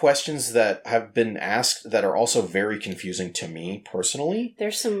other questions that have been asked that are also very confusing to me personally.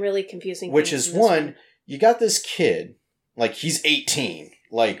 There's some really confusing which things is one, you got this kid, like he's 18,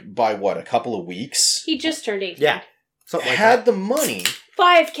 like by what, a couple of weeks? He just turned 18. Yeah. Something like had the money.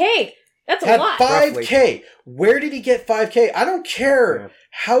 $5,000. That's a lot. $5,000. Roughly. Where did he get $5,000? I don't care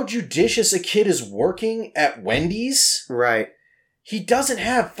how judicious a kid is working at Wendy's. Right. He doesn't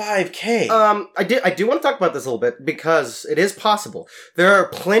have $5,000. I do want to talk about this a little bit because it is possible. There are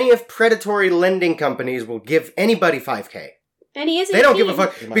plenty of predatory lending companies will give anybody $5,000. And he is 18. They don't give a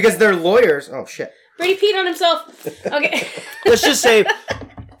fuck because they're lawyers. Oh shit. Brady peed on himself. Okay. Let's just say,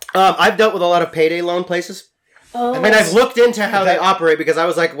 I've dealt with a lot of payday loan places. Oh. And I've looked into how they operate because I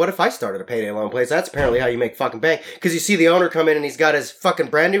was like, what if I started a payday loan place? That's apparently how you make fucking bank. Because you see the owner come in and he's got his fucking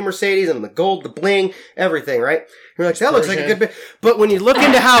brand new Mercedes and the gold, the bling, everything, right? You're like, that looks like a good bit. But when you look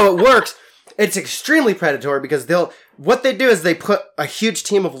into how it works, it's extremely predatory because what they do is they put a huge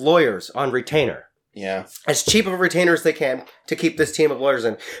team of lawyers on retainer. Yeah. As cheap of a retainer as they can to keep this team of lawyers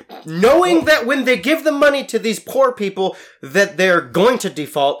in. Knowing that when they give the money to these poor people that they're going to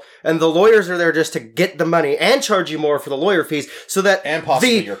default and the lawyers are there just to get the money and charge you more for the lawyer fees so that and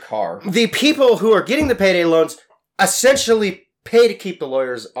possibly your car. The people who are getting the payday loans essentially pay to keep the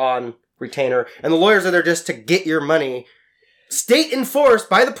lawyers on retainer and the lawyers are there just to get your money state enforced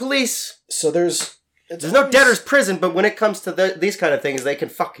by the police. So there's no debtor's prison, but when it comes to these kind of things, they can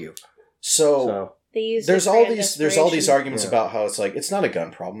fuck you. So there's all these arguments about how it's like it's not a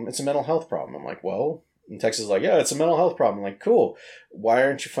gun problem, it's a mental health problem. I'm like, well, in Texas, like, yeah, it's a mental health problem. I'm like, cool. Why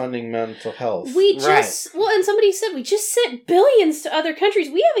aren't you funding mental health? And somebody said we just sent billions to other countries.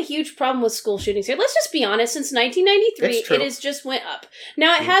 We have a huge problem with school shootings here. Let's just be honest. Since 1993, it has just went up.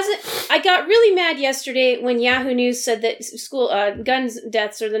 Now it hasn't. I got really mad yesterday when Yahoo News said that school guns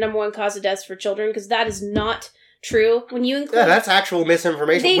deaths are the number one cause of deaths for children because that is not true. When you include... Yeah, that's actual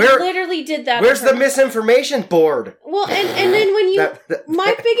misinformation. They literally did that. Where's the misinformation board? Well, and then when you...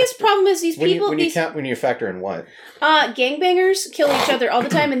 my biggest problem is these people... When you factor in what? Gangbangers kill each other all the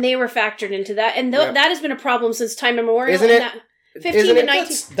time, and they were factored into that. And that has been a problem since time immemorial. Isn't it? 15 to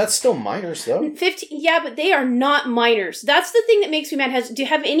 19... That's still minors, though. 15, yeah, but they are not minors. That's the thing that makes me mad.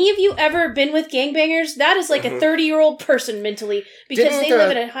 Have any of you ever been with gangbangers? That is like a 30-year-old person mentally because they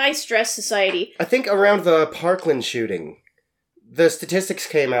live in a high-stress society. I think around the Parkland shooting, the statistics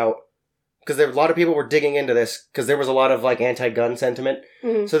came out because a lot of people were digging into this because there was a lot of like anti-gun sentiment.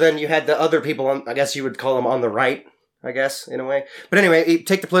 Mm-hmm. So then you had the other people, I guess you would call them on the right, I guess, in a way. But anyway, you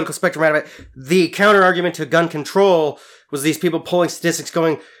take the political spectrum out of it. The counter-argument to gun control was these people pulling statistics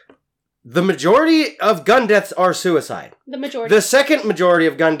going, the majority of gun deaths are suicide. The majority. The second majority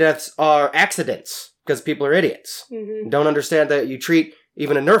of gun deaths are accidents, because people are idiots. Mm-hmm. Don't understand that you treat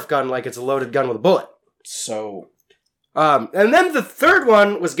even a Nerf gun like it's a loaded gun with a bullet. So... and then the third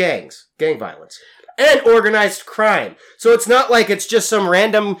one was gang violence. And organized crime. So it's not like it's just some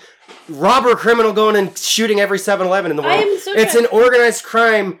random robber criminal going and shooting every 7-Eleven in the world. It's an organized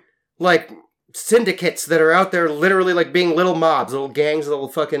crime, like... syndicates that are out there literally like being little mobs, little gangs, little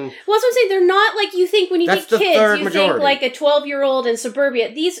fucking... Well, that's what I'm saying. They're not like you think when you think kids, you think like a 12-year-old in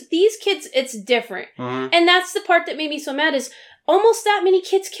suburbia. These kids, it's different. Mm-hmm. And that's the part that made me so mad is almost that many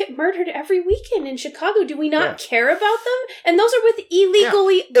kids get murdered every weekend in Chicago. Do we not care about them? And those are with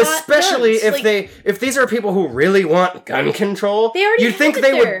illegally got especially guns. if these are people who really want gun control. They already you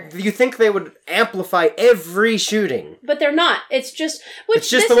think they would amplify every shooting. But they're not. It's just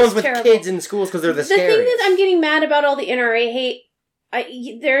the ones with kids in schools because they're the scariest. The thing that I'm getting mad about all the NRA hate,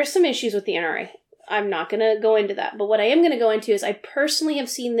 there are some issues with the NRA. I'm not going to go into that. But what I am going to go into is I personally have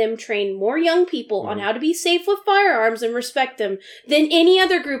seen them train more young people on how to be safe with firearms and respect them than any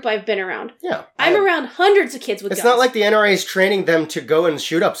other group I've been around. Yeah. I'm around hundreds of kids with guns. It's not like the NRA is training them to go and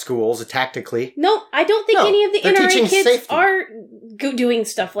shoot up schools tactically. No, I don't think any of the NRA kids are doing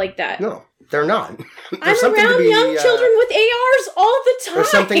stuff like that. No, they're not. I'm around young children with ARs all the time. There's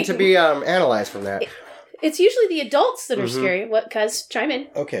something to be analyzed from that. It's usually the adults that are scary. What, cuz? Chime in.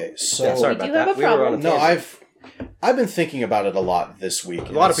 Okay, so... sorry about that. Have a problem. No, I've been thinking about it a lot this week.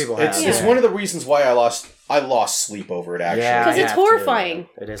 A lot of people have. It's one of the reasons why I lost sleep over it, actually. Because it's horrifying.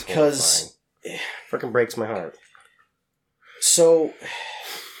 It is horrifying. Freaking breaks my heart. So,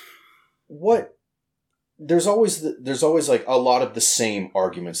 what there's always like a lot of the same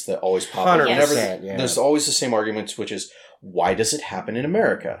arguments that always pop up. There's always the same arguments, which is, why does it happen in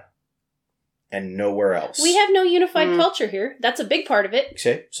America and nowhere else? We have no unified culture here. That's a big part of it.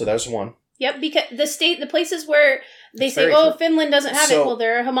 Okay, so that's one. Yep, because the places where they say, Finland doesn't have it, well,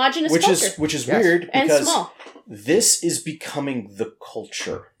 they're a homogenous culture. Which is weird, because and small. This is becoming the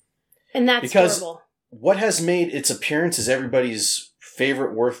culture. And that's horrible. What has made its appearance as everybody's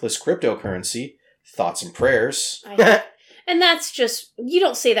favorite worthless cryptocurrency, thoughts and prayers. And that's just, you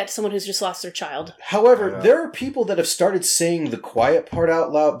don't say that to someone who's just lost their child. However, there are people that have started saying the quiet part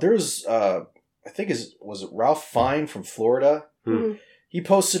out loud. There's, I think, was it Ralph Fine from Florida? Mm-hmm. He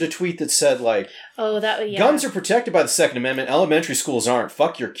posted a tweet that said, like, guns are protected by the Second Amendment. Elementary schools aren't.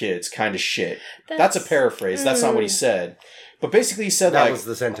 Fuck your kids, kind of shit. That's a paraphrase. That's not what he said. But basically he said, that was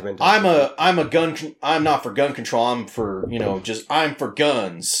the sentiment. I'm not for gun control. I'm for, I'm for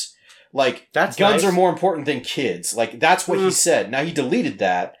guns. Like, guns are more important than kids. Like, that's what he said. Now, he deleted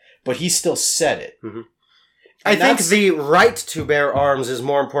that, but he still said it. Mm-hmm. I think the right to bear arms is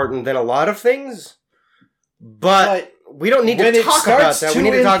more important than a lot of things, but we don't need to talk about that. We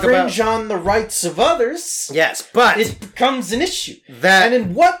need to talk about infringe on the rights of others. Yes, but it becomes an issue. And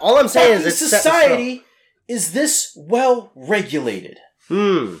in what all I'm saying is society is this well regulated?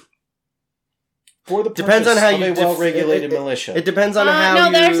 For the depends on how you well-regulated militia. It depends on how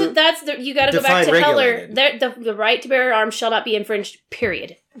you you got to go back to Heller. The right to bear arms shall not be infringed.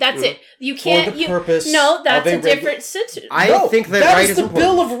 Period. That's it. You can't. For the purpose. No, that's a different situation. I think that right is the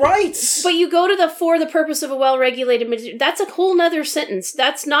Bill of Rights. But you go to for the purpose of a well-regulated. That's a whole nother sentence.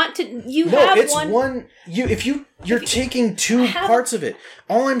 That's not to you. No, have it's one. You're taking two parts of it.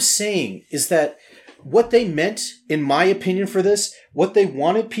 All I'm saying is that what they meant, in my opinion, for this, what they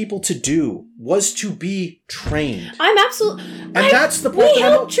wanted people to do was to be trained. I'm absolutely... And that's the part. We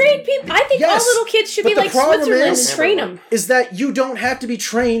help train people. I think all little kids should be like Switzerland and train them. Is that you don't have to be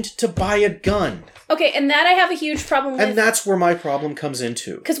trained to buy a gun. Okay, and that I have a huge problem with. And that's where my problem comes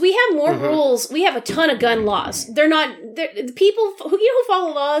into. Because we have more rules. We have a ton of gun laws. They're not... the people who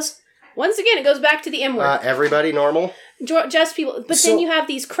follow laws... Once again, it goes back to the M word. Everybody normal? Just people. But then you have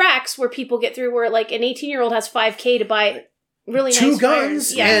these cracks where people get through where, like, an 18-year-old has $5,000 to buy really nice 2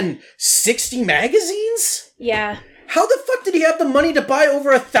 guns and 60 magazines? Yeah. How the fuck did he have the money to buy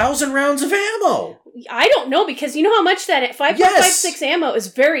over 1,000 rounds of ammo? I don't know, because you know how much that 5.56 ammo is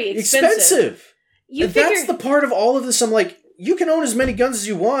very expensive. That's the part of all of this. I'm like, you can own as many guns as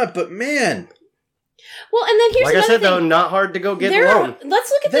you want, but man... Well, and then here's like I said, though, not hard to go get alone.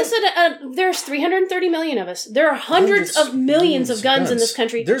 Let's look at this. There's 330 million of us. There are hundreds of millions of guns in this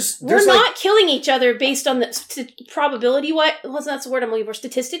country. We're not killing each other based on the probability. Well, that's the word I'm looking for.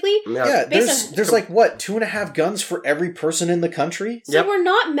 Statistically, there's like what 2.5 guns for every person in the country. So we're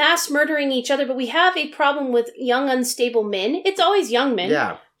not mass murdering each other, but we have a problem with young, unstable men. It's always young men.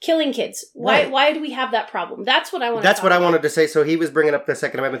 Yeah. Killing kids. Why do we have that problem? That's what I want. That's what I wanted to say. So he was bringing up the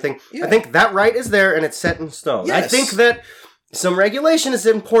Second Amendment thing. Yeah. I think that right is there and it's set in stone. Yes. I think that some regulation is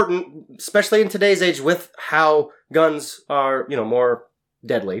important, especially in today's age with how guns are, more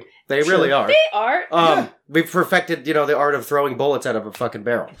deadly. They really are. They are. We've perfected, the art of throwing bullets out of a fucking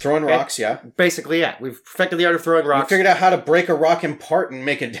barrel. Throwing rocks, yeah. Basically, yeah. We've perfected the art of throwing rocks. We figured out how to break a rock in part and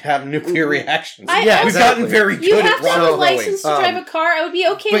make it have nuclear reactions. We've gotten very good at rock. You have to have a license to drive a car. I would be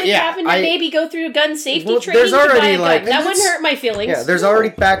okay with having to maybe go through a gun safety training to buy a gun. That wouldn't hurt my feelings. Yeah, there's already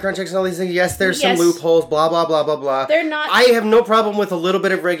background checks and all these things. Yes, there's some loopholes, blah, blah, blah, blah, blah. They're not... I have no problem with a little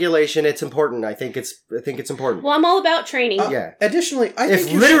bit of regulation. It's important. I think it's important. Well, I'm all about training. Additionally, I think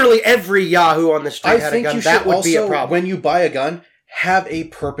if literally every Yahoo on the street had a gun, that would be a problem. When you buy a gun, have a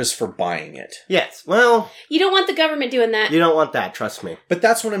purpose for buying it. Yes. Well... You don't want the government doing that. You don't want that, trust me. But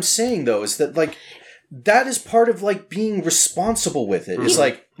that's what I'm saying, though, is that, that is part of, being responsible with it. It's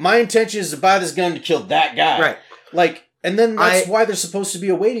my intention is to buy this gun to kill that guy. Right. And then that's why there's supposed to be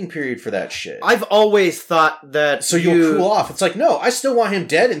a waiting period for that shit. I've always thought that so you'll cool off. It's no, I still want him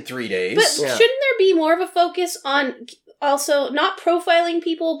dead in 3 days. But shouldn't there be more of a focus on... Also, not profiling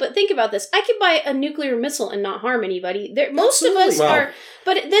people, but think about this. I could buy a nuclear missile and not harm anybody. Most of us are...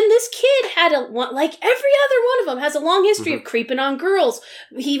 But then this kid had like every other one of them, has a long history of creeping on girls.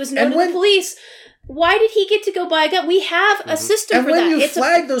 He was known to the police. Why did he get to go buy a gun? We have a system for that. And when you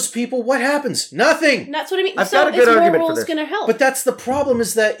flag those people, what happens? Nothing. That's what I mean. I've got a good argument for this. Going to help. But that's the problem,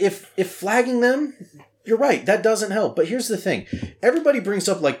 is that if flagging them... You're right, that doesn't help. But here's the thing. Everybody brings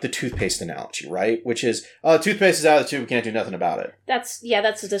up, the toothpaste analogy, right? Which is, toothpaste is out of the tube, we can't do nothing about it. That's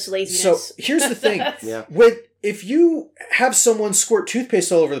just laziness. So, here's the thing. If you have someone squirt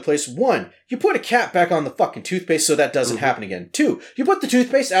toothpaste all over the place, 1, you put a cap back on the fucking toothpaste so that doesn't happen again. 2, you put the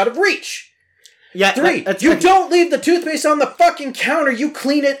toothpaste out of reach. Yeah, 3, you don't leave the toothpaste on the fucking counter. You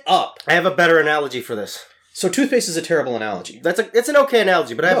clean it up. I have a better analogy for this. So toothpaste is a terrible analogy. It's an okay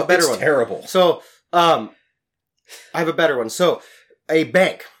analogy, but I have a better one. Terrible. So, I have a better one. So, a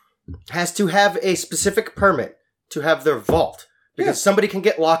bank has to have a specific permit to have their vault. Because somebody can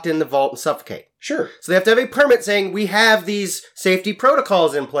get locked in the vault and suffocate. Sure. So they have to have a permit saying, we have these safety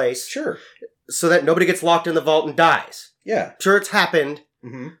protocols in place. Sure. So that nobody gets locked in the vault and dies. Yeah. Sure, it's happened.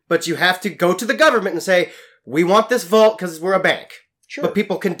 But you have to go to the government and say, we want this vault because we're a bank. Sure. But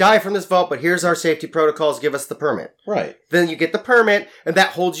people can die from this vault, but here's our safety protocols, give us the permit. Right. Then you get the permit, and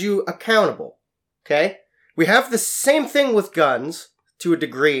that holds you accountable. Okay? We have the same thing with guns, to a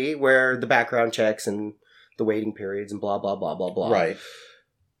degree, where the background checks and the waiting periods and blah, blah, blah, blah, blah. Right.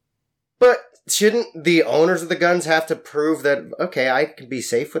 But shouldn't the owners of the guns have to prove that, okay, I can be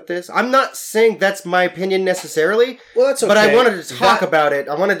safe with this? I'm not saying that's my opinion necessarily. Well, that's okay. But I wanted to talk about it.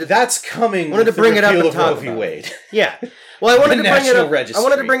 That's coming. I wanted to bring it up and talk about Wade. Yeah. Well, I wanted to bring it up. Registry. I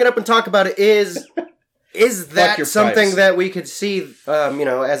wanted to bring it up and talk about it. Is that something that we could see,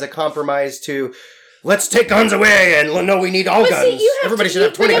 as a compromise to, let's take guns away and no, we need all guns. Everybody should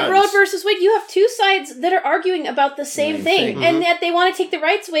have 20 guns. Roe versus Wade. You have two sides that are arguing about the same thing, and that they want to take the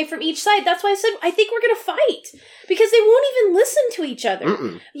rights away from each side. That's why I said I think we're going to fight because they won't even listen to each other.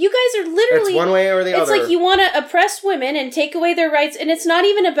 You guys are literally it's one way or the other. It's like you want to oppress women and take away their rights, and it's not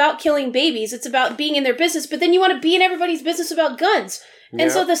even about killing babies. It's about being in their business. But then you want to be in everybody's business about guns,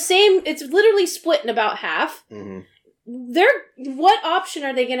 and so it's literally split in about half. What option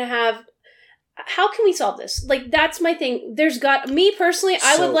are they going to have? How can we solve this? Like, that's my thing. Me personally,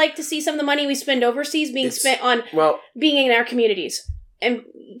 I would like to see some of the money we spend overseas being spent on being in our communities. And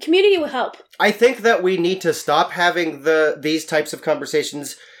community will help. I think that we need to stop having these types of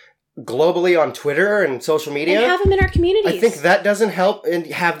conversations globally on Twitter and social media. And have them in our communities. I think that doesn't help, and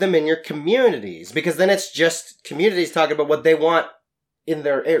have them in your communities. Because then it's just communities talking about what they want in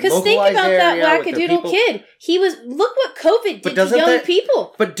their localized area. Because think about that wackadoodle kid. Look what COVID did to young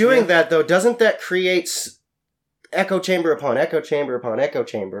people. But doing that, though, doesn't that create echo chamber upon echo chamber upon echo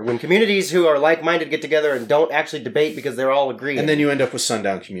chamber? When communities who are like-minded get together and don't actually debate because they're all agreeing. And then you end up with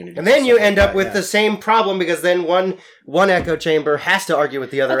sundown communities. And then you end up with the same problem because then one echo chamber has to argue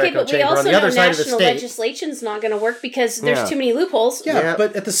with the other echo chamber on the other side of the state. National legislation's not going to work because there's too many loopholes. Yeah,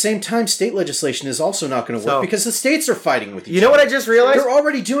 but at the same time, state legislation is also not going to work because the states are fighting with each other. You know what I just realized? They're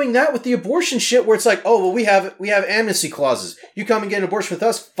already doing that with the abortion shit where it's like, oh, well, we have amnesty clauses. You come and get an abortion with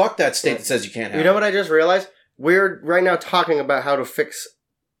us, fuck that state that says you can't have it. You know what I just realized? We're right now talking about how to fix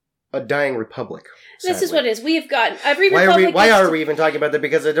a dying republic. Sadly. This is what it is. We've got every republic. Why are we even talking about that?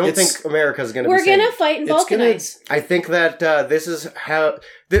 Because I don't think America's going to be saved. We're going to fight and balkanize. I think that this is how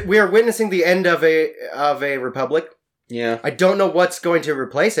we are witnessing the end of a republic. Yeah. I don't know what's going to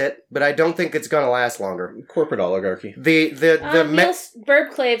replace it, but I don't think it's going to last longer. Corporate oligarchy.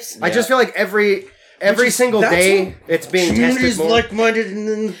 Burb claves. I just feel like every single day, it's being communities tested more. like-minded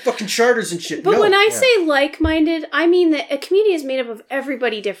and the fucking charters and shit. But when I say like-minded, I mean that a community is made up of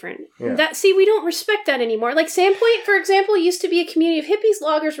everybody different. Yeah. We don't respect that anymore. Like Sandpoint, for example, used to be a community of hippies,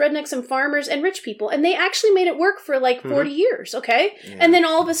 loggers, rednecks, and farmers, and rich people. And they actually made it work for 40 years, okay? Yeah. And then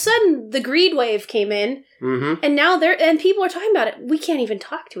all of a sudden, the greed wave came in, and now people are talking about it. We can't even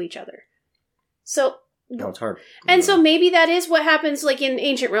talk to each other. So... No, it's hard. And so maybe that is what happens like in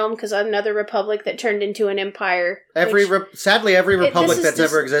ancient Rome, because another republic that turned into an empire. Sadly, every republic that's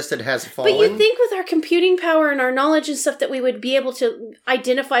ever existed has fallen. But you'd think with our computing power and our knowledge and stuff that we would be able to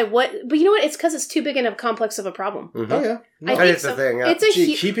identify what... But you know what? It's because it's too big and a complex of a problem. Mm-hmm. Oh, yeah. No. I think the thing. Yeah.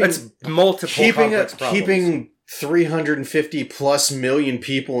 It's multiple complex problems. Keeping 350 plus million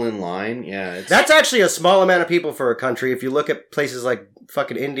people in line. Yeah. That's actually a small amount of people for a country. If you look at places like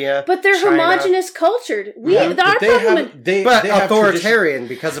fucking India, but they're China. Homogenous cultured. Authoritarian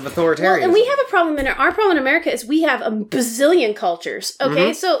because of authoritarianism. Well, and we have a problem our problem in America is we have a bazillion cultures.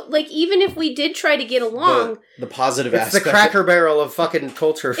 Okay, so like even if we did try to get along, the positive it's aspect, the Cracker Barrel of fucking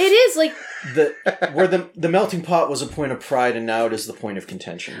culture. It is like where the melting pot was a point of pride, and now it is the point of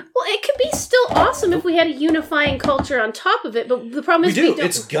contention. Well, it could be still awesome if we had a unifying culture on top of it, but the problem is we don't.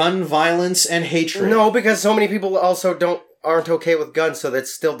 It's gun violence and hatred. No, because so many people also aren't okay with guns, so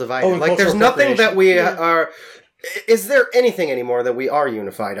that's still divided. Like, there's nothing that we are... Is there anything anymore that we are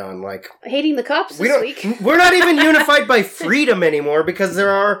unified on? Like hating the cops this week. We're not even unified by freedom anymore because there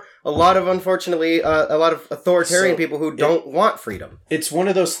are a lot of, unfortunately, a lot of authoritarian people who don't want freedom. It's one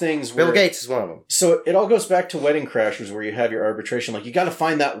of those things where... Bill Gates is one of them. So it all goes back to Wedding Crashers where you have your arbitration. Like, you got to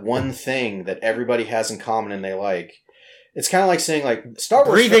find that one thing that everybody has in common and they like. It's kind of like saying, like, Star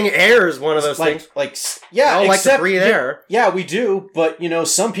Wars... Breathing air is one of those things. Yeah, I like to breathe air. Yeah, we do, but,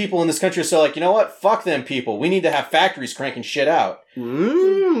 some people in this country are still like, you know what? Fuck them people. We need to have factories cranking shit out.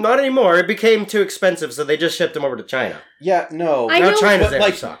 Not anymore. It became too expensive, so they just shipped them over to China. Yeah, no. Now China's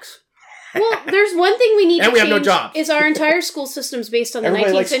air sucks. Well, there's one thing we need to change. And we have no jobs. Is our entire school system's based on the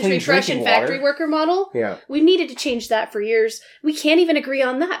 19th century Prussian factory worker model. Yeah. We've needed to change that for years. We can't even agree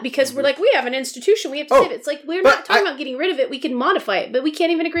on that because we're like, we have an institution, we have to save it. It's like, we're not talking about getting rid of it, we can modify it, but we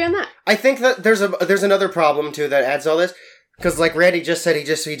can't even agree on that. I think that there's another problem, too, that adds all this. Because like Randy just said, he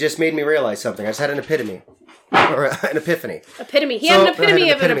just made me realize something. I just had an epiphany. Or an epiphany. Epiphany. He had an epitome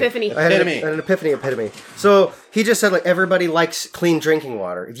of an epiphany. I had an epiphany. So he just said, like, everybody likes clean drinking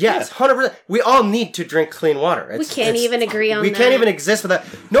water. Yes, 100%. We all need to drink clean water. We can't even agree on that. We can't even exist without...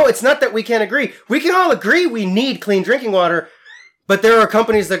 No, it's not that we can't agree. We can all agree we need clean drinking water, but there are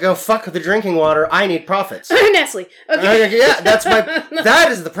companies that go, fuck the drinking water, I need profits. Nestle. Okay. Yeah, that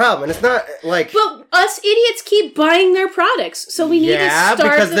is the problem. And it's not like... But us idiots keep buying their products, so we need to start... Yeah,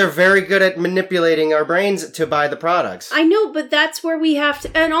 because they're very good at manipulating our brains to buy the products. I know, but that's where we have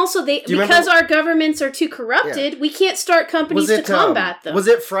to... And also, because our governments are too corrupted, we can't start companies to combat them. Was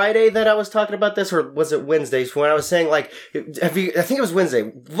it Friday that I was talking about this, or was it Wednesday when I was saying, like... I think it was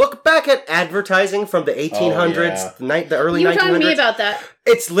Wednesday. Look back at advertising from the 1800s, the early 1900s. You were talking to me about that.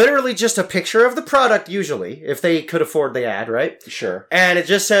 It's literally just a picture of the product, usually, if they could afford the ad, right? Sure. And it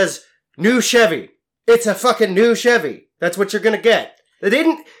just says, new Chevy. It's a fucking new Chevy. That's what you're gonna get. They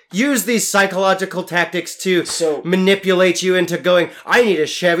didn't use these psychological tactics to manipulate you into going, I need a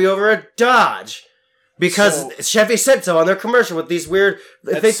Chevy over a Dodge. Because Chevy said so on their commercial with these weird...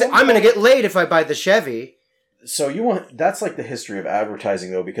 They say, I'm gonna get laid if I buy the Chevy. So that's like the history of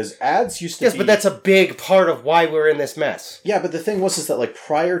advertising, though, because ads used to be... Yes, but that's a big part of why we're in this mess. Yeah, but the thing is that, like,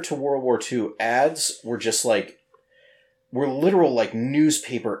 prior to World War II, ads were just, like... were literal, like,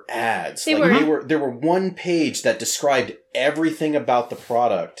 newspaper ads. There were one page that described everything about the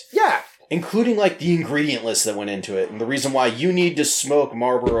product. Yeah. Including, like, the ingredient list that went into it, and the reason why you need to smoke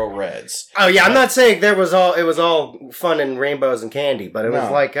Marlboro Reds. Oh, yeah, I'm not saying it was all fun and rainbows and candy, but it was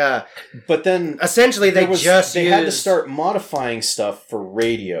like, but then... essentially, they had to start modifying stuff for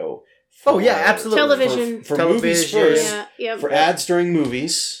radio. Absolutely. Television. For movies first. For ads during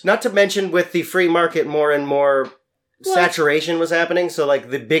movies. Not to mention, with the free market, more and more... saturation was happening, so like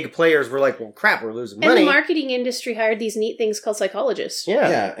the big players were like, well, crap, we're losing money. And the marketing industry hired these neat things called psychologists.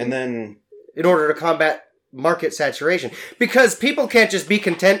 Yeah, and then... in order to combat market saturation. Because people can't just be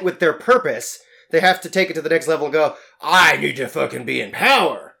content with their purpose. They have to take it to the next level and go, I need to fucking be in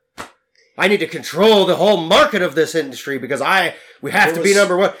power. I need to control the whole market of this industry because we have to be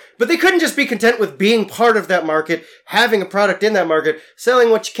number one. But they couldn't just be content with being part of that market, having a product in that market, selling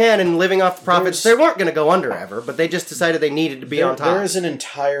what you can and living off the profits. They weren't going to go under ever, but they just decided they needed to be on top. There is an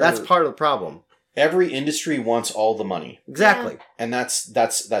entire... That's part of the problem. Every industry wants all the money. Exactly. Yeah. And that's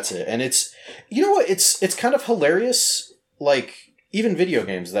it. And it's... You know what? It's kind of hilarious. Like, even video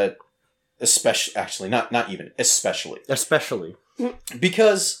games that... Especially... Actually, not even. Especially.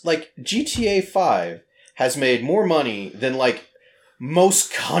 Because, like, GTA 5 has made more money than, like,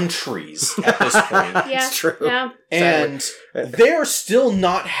 most countries at this point. Yeah, it's true. Yeah. And they're still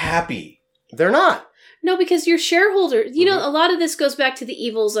not happy. They're not. No, because your shareholder... You know, a lot of this goes back to the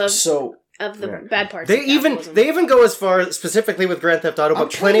evils of the bad parts. They even go as far, specifically with Grand Theft Auto,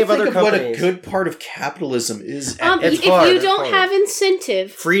 but plenty of other companies. What a good part of capitalism is. If you don't have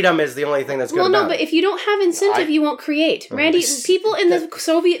incentive, freedom is the only thing that's good. Well, no, but if you don't have incentive, you won't create. Randy, people in the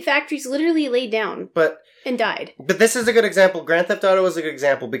Soviet factories literally laid down, and died. But this is a good example. Grand Theft Auto is a good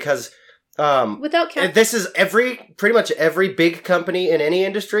example because. This is pretty much every big company in any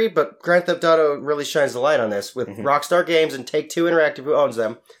industry, but Grand Theft Auto really shines the light on this with Rockstar Games and Take-Two Interactive, who owns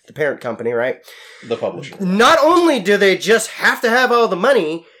them, the parent company, right? The publisher. Not only do they just have to have all the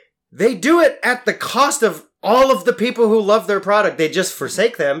money, they do it at the cost of all of the people who love their product. They just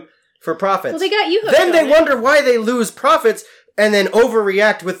forsake them for profits. Well, they got you hooked Then they wonder why they lose profits and then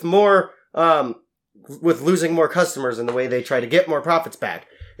overreact with more, with losing more customers in the way they try to get more profits back.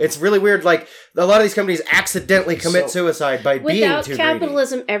 It's really weird. Like, a lot of these companies accidentally commit suicide by being too greedy. Without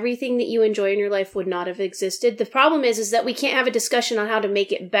capitalism, everything that you enjoy in your life would not have existed. The problem is that we can't have a discussion on how to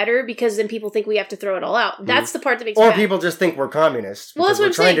make it better because then people think we have to throw it all out. That's the part that makes me mad. Or people just think we're communists because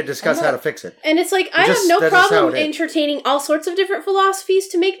we're trying to discuss how to fix it. And it's like, I have no problem entertaining all sorts of different philosophies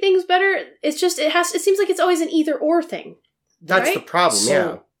to make things better. It's just, it seems like it's always an either-or thing. That's the problem,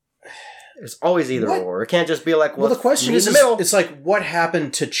 yeah. There's always either or. It can't just be like, well the question is, it's like, what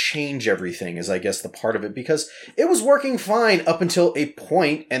happened to change everything is, I guess, the part of it. Because it was working fine up until a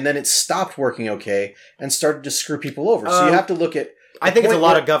point, and then it stopped working okay and started to screw people over. So you have to look at... I think it's a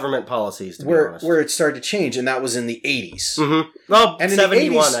lot of government policies, to be honest. Where it started to change, and that was in the 80s. Mm-hmm. Well, and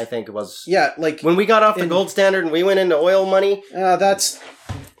 71, 80s, I think it was. Yeah, like... When we got off the gold standard and we went into oil money...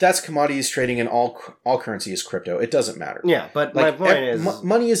 That's commodities trading, and all currency is crypto. It doesn't matter. Yeah, but my point is...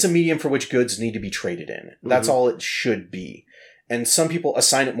 Money is a medium for which goods need to be traded in. That's all it should be. And some people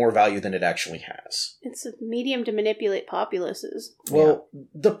assign it more value than it actually has. It's a medium to manipulate populaces. Well,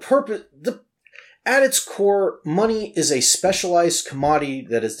 at its core, money is a specialized commodity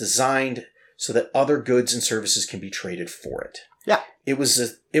that is designed so that other goods and services can be traded for it. Yeah. It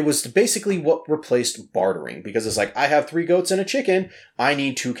was basically what replaced bartering, because it's like, I have 3 goats and a chicken, I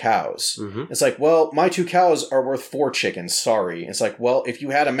need 2 cows. Mm-hmm. It's like, well, my 2 cows are worth 4 chickens, sorry. It's like, well, if you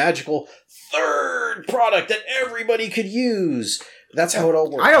had a magical third product that everybody could use, that's how it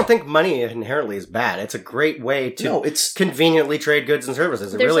all works. I don't think money inherently is bad. It's a great way to conveniently trade goods and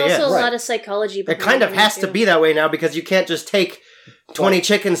services. There's also a lot of psychology behind it. It kind of has to be that way now, because you can't just take 20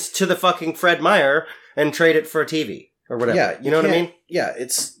 chickens to the fucking Fred Meyer and trade it for a TV. Or whatever. Yeah, you know what I mean? Yeah,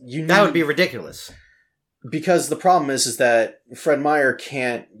 that would be ridiculous. Because the problem is that Fred Meyer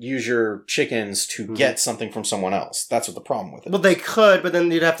can't use your chickens to get something from someone else. That's what the problem with it. Well, they could, but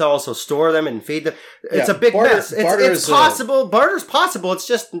then you'd have to also store them and feed them. It's a big mess. It's possible. Barter's possible. It's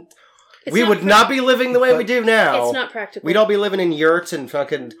just we would not be living the way we do now. It's not practical. We'd all be living in yurts and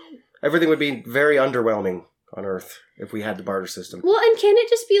fucking everything would be very underwhelming on Earth if we had the barter system. Well, and can it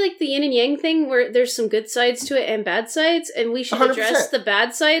just be like the yin and yang thing where there's some good sides to it and bad sides, and we should 100%. Address the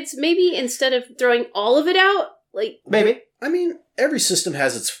bad sides maybe instead of throwing all of it out? Like maybe. I mean, every system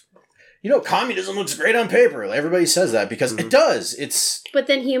has its... communism looks great on paper. Everybody says that because it does. But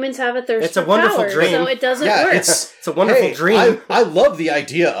then humans have a thirst for wonderful power, dream. So it doesn't work. It's a wonderful dream. I love the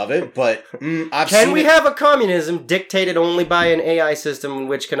idea of it, but can we have a communism dictated only by an AI system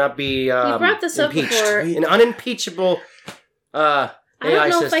which cannot be you brought this impeached? Up before. An unimpeachable AI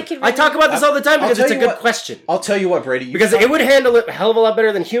system. I talk about this all the time because it's a good question. I'll tell you what, Brady. Because it would handle it a hell of a lot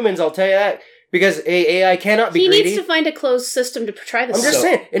better than humans, I'll tell you that. Because AI cannot be greedy. He needs to find a closed system to try this. I'm just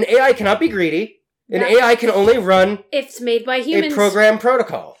saying, an AI cannot be greedy. An AI can only run... If it's made by humans. A program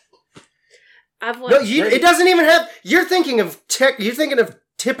protocol. It doesn't even have... You're thinking of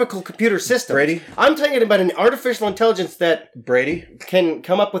typical computer systems. Brady? I'm talking about an artificial intelligence that... Brady? Can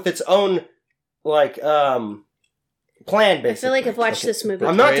come up with its own, plan, basically. I feel like I've watched this movie.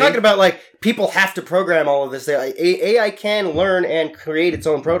 I'm not talking about, people have to program all of this. AI can learn and create its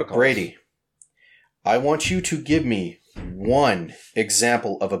own protocols. Brady, I want you to give me one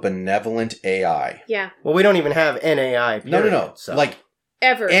example of a benevolent AI. Yeah. Well, we don't even have an AI. Period, no. So.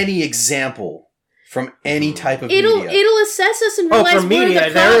 Ever. Any example from any type of media. It'll assess us and realize we're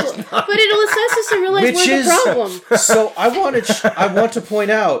the problem. But it'll assess us and realize we're the problem. So I want to point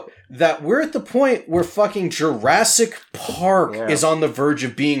out that we're at the point where fucking Jurassic Park is on the verge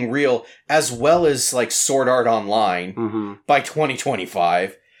of being real, as well as Sword Art Online by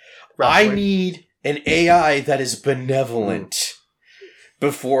 2025. Roughly. I need an AI that is benevolent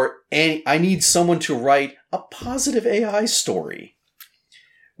I need someone to write a positive AI story.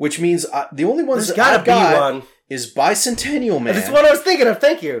 Which means the only ones that I've got is Bicentennial Man. That's what I was thinking of,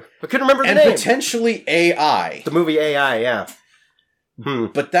 thank you. I couldn't remember the name. And potentially AI. The movie AI, yeah.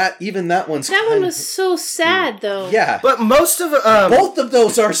 But that one's That one was so sad, though. Yeah. But most of... both of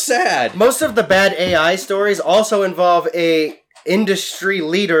those are sad. Most of the bad AI stories also involve a industry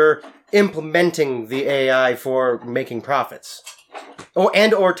leader implementing the AI for making profits.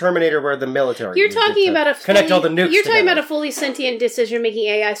 Or Terminator, where the military. You're talking about a connect all the nukes. You're talking about a fully sentient decision-making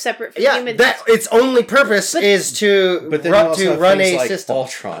AI separate from humans. That its only purpose is to run a system.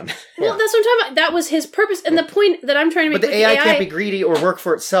 Ultron. Well, that's what I'm talking about. That was his purpose, and the point that I'm trying to make. But the AI can't be greedy or work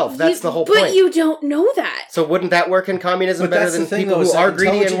for itself. That's the whole point. But you don't know that. So wouldn't that work in communism better than people who are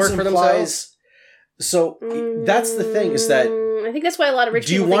greedy and work for themselves? So that's the thing is that I think that's why a lot of rich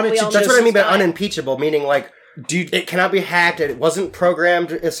people think we all. That's what I mean by unimpeachable, meaning it cannot be hacked. It wasn't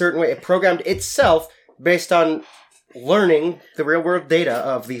programmed a certain way. It programmed itself based on learning the real world data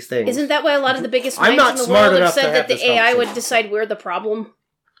of these things. Isn't that why a lot of the biggest minds in the world have said that the AI would decide we're the problem?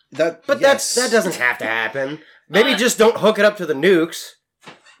 That doesn't have to happen. Maybe just don't hook it up to the nukes.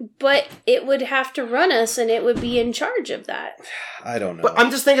 But it would have to run us, and it would be in charge of that. I don't know. But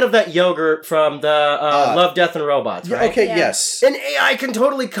I'm just thinking of that yogurt from the Love, Death, and Robots, right? Okay, yes. An AI can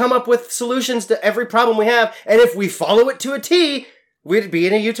totally come up with solutions to every problem we have, and if we follow it to a T, we'd be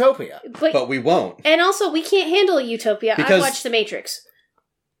in a utopia. But we won't. And also, we can't handle a utopia. I've watched The Matrix.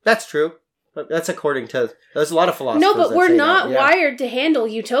 That's true. That's according to... There's a lot of philosophers. No, but we're not wired to handle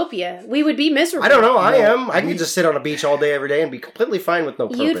utopia. We would be miserable. I don't know. I am. I can just sit on a beach all day, every day, and be completely fine with no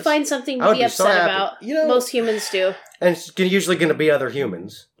purpose. You'd find something to be upset about. Most humans do. And it's usually going to be other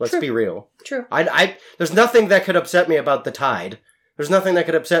humans. Let's be real. True. There's nothing that could upset me about the tide. There's nothing that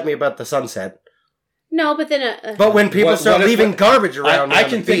could upset me about the sunset. No, but then... But when people start leaving garbage around, I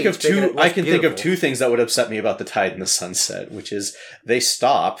can think of two things that would upset me about the tide and the sunset, which is they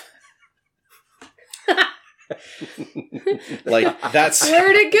stop. Like, that's...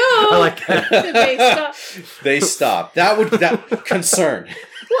 Where'd it go? I like that. They stop. That concern.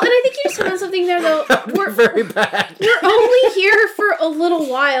 Well, and I think you just hit on something there, though. We're very bad. We're only here for a little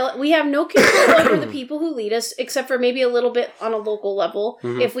while. We have no control over the people who lead us, except for maybe a little bit on a local level,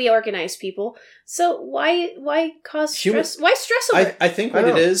 if we organize people. So why cause stress? Why stress over it? I think what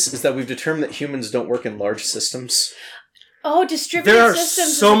it is that we've determined that humans don't work in large systems. Oh, distributed systems. There are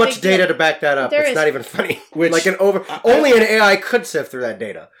so much data to back that up. It's not even funny. Only an AI could sift through that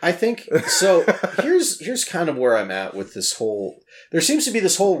data. I think so. Here's kind of where I'm at with this whole. There seems to be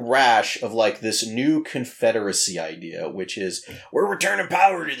this whole rash of like this new confederacy idea, which is we're returning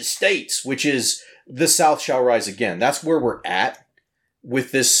power to the states, which is the South shall rise again. That's where we're at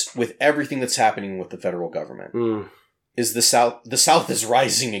with this, with everything that's happening with the federal government. Is the South is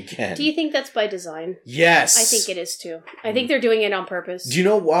rising again. Do you think that's by design? Yes. I think it is too. I think they're doing it on purpose. Do you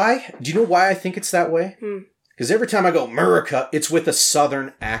know why? Do you know why I think it's that way? Because every time I go America, it's with a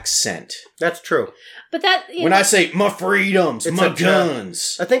Southern accent. That's true. But that when I say my freedoms, my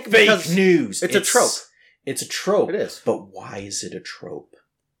guns, I think fake news, it's a trope. It's a trope. It is. But why is it a trope?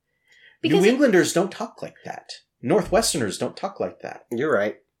 Because New Englanders don't talk like that. Northwesterners don't talk like that. You're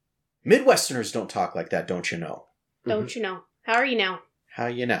right. Midwesterners don't talk like that, don't you know? Don't you know? How are you now? How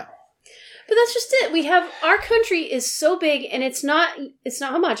you now? But that's just it. We have our country is so big, and it's not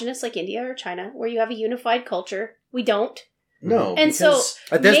homogenous like India or China, where you have a unified culture. We don't. No, and so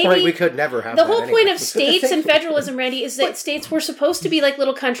at this point we could never have. The whole point of states and federalism, Randy, is that states were supposed to be like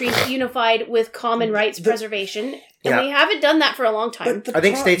little countries, unified with common rights preservation, and we haven't done that for a long time. I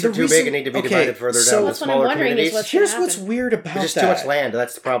think states are too big and need to be divided further down to smaller communities. Here's what's weird about that: there's just too much land.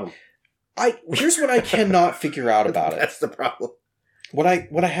 That's the problem. Here's what I cannot figure out about it. That's the problem. What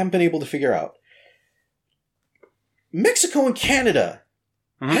I haven't been able to figure out. Mexico and Canada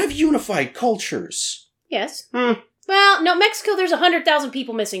have unified cultures. Yes. Well, no, Mexico, there's 100,000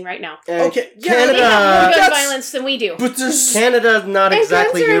 people missing right now. Okay, Canada, they have more gun violence than we do. But Canada's not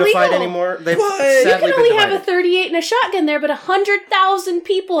exactly unified anymore. You can only have a 38 and a shotgun there, but 100,000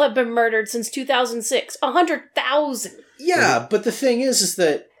 people have been murdered since 2006. 100,000. Yeah, but the thing is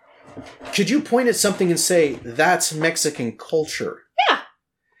that could you point at something and say that's Mexican culture? Yeah,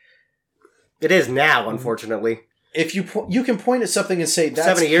 it is now, unfortunately. If you you can point at something and say that's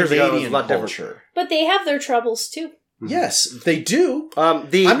 70 years Canadian ago, it was a lot culture. different. But they have their troubles too. Yes, they do.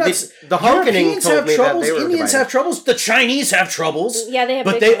 The Harkonnen told me troubles. that they were Indians have troubles. The Chinese have troubles. Yeah, they have.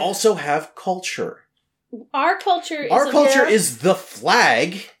 But they also have culture. Our culture. Is the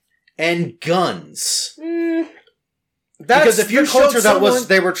flag and guns. That's if you culture that was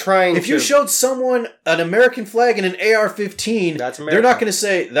they were trying. If you showed someone an American flag and an AR-15, they're not going to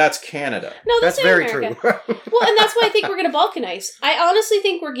say that's Canada. No, that's very America. true. Well, and that's why I think we're going to balkanize. I honestly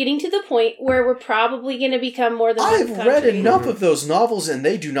think we're getting to the point where we're probably going to become more than. I've read enough of those novels, and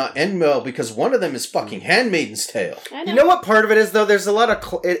they do not end well because one of them is fucking Handmaid's Tale. You know what part of it is though? There's a lot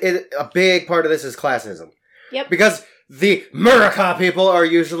of a big part of this is classism. Yep. Because the Murica people are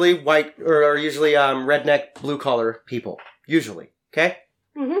usually white or are usually redneck blue collar people. Usually, okay?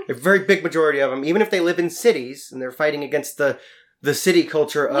 A very big majority of them, even if they live in cities and they're fighting against the city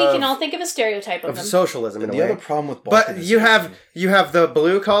culture of... We can all think of a stereotype of them. Socialism in a way. The other problem with Balkan But you have the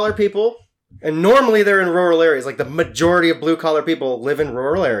blue collar people, and normally they're in rural areas. Like the majority of blue collar people live in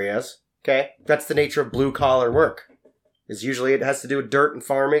rural areas, okay? That's the nature of blue collar work. Is usually it has to do with dirt and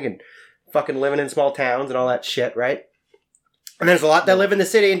farming and fucking living in small towns and all that shit, right? And there's a lot that live in the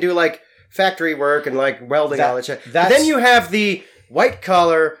city and do like factory work and like welding all that shit. But then you have the white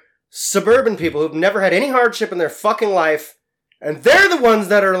collar suburban people who've never had any hardship in their fucking life, and they're the ones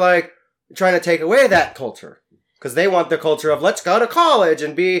that are like trying to take away that culture. Because they want the culture of let's go to college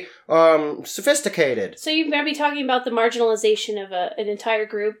and be sophisticated. So you might be talking about the marginalization of an entire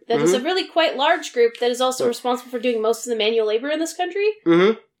group that is a really quite large group that is also responsible for doing most of the manual labor in this country.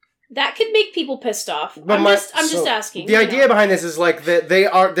 That could make people pissed off. But I'm just asking. The idea behind this is like that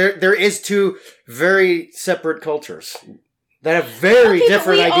there is two very separate cultures that have very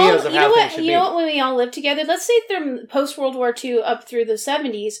different ideas of how things should be. You know what? When we all live together, let's say from post-World War II up through the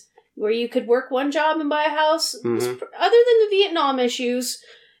 70s, where you could work one job and buy a house, other than the Vietnam issues,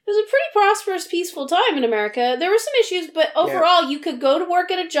 it was a pretty prosperous, peaceful time in America. There were some issues, but overall, you could go to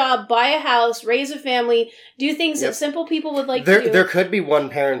work at a job, buy a house, raise a family, do things that simple people would like to do. There could be one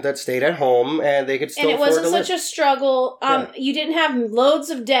parent that stayed at home, and they could still afford to live. And it wasn't such a struggle. You didn't have loads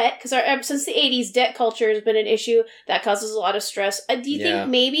of debt, because since the 80s, debt culture has been an issue that causes a lot of stress. Do you think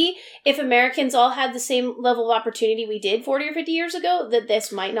maybe if Americans all had the same level of opportunity we did 40 or 50 years ago, that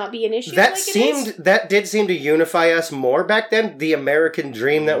this might not be an issue? That did seem to unify us more back then. The American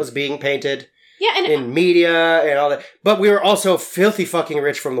dream that was being painted in media and all that. But we were also filthy fucking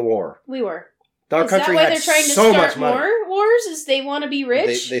rich from the war. We were. Our country had so much money. More wars? Is they want to be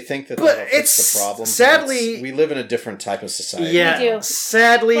rich? They think that that's the problem. Sadly, we live in a different type of society. Yeah, we do.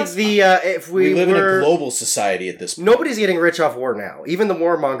 Sadly, if we live in a global society at this point. Nobody's getting rich off war now. Even the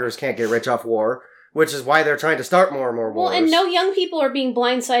warmongers can't get rich off war, which is why they're trying to start more and more wars. Well, and no young people are being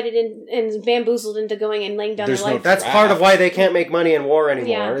blindsided and bamboozled into going and laying down their life. That's part of why they can't make money in war anymore.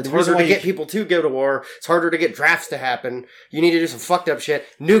 Yeah. It's harder to get people to go to war. It's harder to get drafts to happen. You need to do some fucked up shit.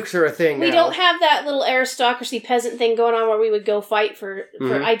 Nukes are a thing now. We don't have that little aristocracy peasant thing going on where we would go fight for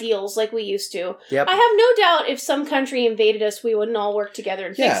ideals like we used to. Yep. I have no doubt if some country invaded us, we wouldn't all work together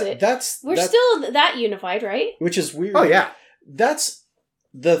and fix it. We're still that unified, right? Which is weird. Oh, yeah. That's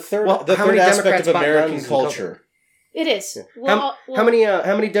the third aspect of American culture. It is. Yeah. How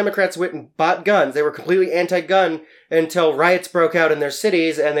many Democrats went and bought guns? They were completely anti-gun until riots broke out in their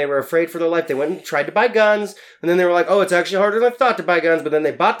cities, and they were afraid for their life. They went and tried to buy guns, and then they were like, "Oh, it's actually harder than I thought to buy guns." But then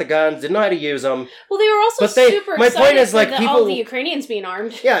they bought the guns, didn't know how to use them. Well, they were also super my excited point is, like, for all the Ukrainians being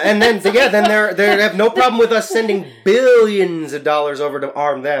armed. Yeah, and then then they have no problem with us sending billions of dollars over to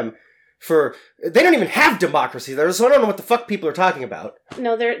arm them. They don't even have democracy there, so I don't know what the fuck people are talking about.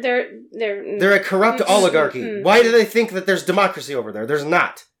 No, they're a corrupt oligarchy. Why do they think that there's democracy over there? There's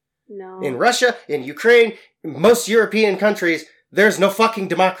not. No. In Russia, in Ukraine, in most European countries, there's no fucking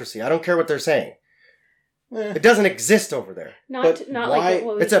democracy. I don't care what they're saying. It doesn't exist over there. Not like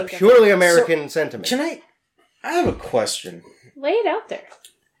what we It's a purely American sentiment. I have a question. Lay it out there.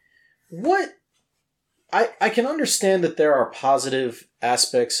 What? I can understand that there are positive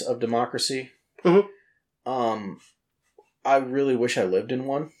aspects of democracy. Mm-hmm. I really wish I lived in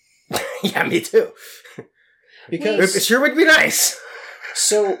one. Yeah, me too. Because it sure would be nice.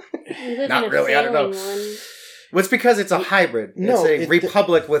 So, not really. I don't know. Well, it's because it's a hybrid. It's a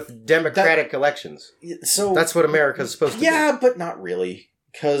republic with democratic elections. So that's what America's supposed to be. Yeah, but not really.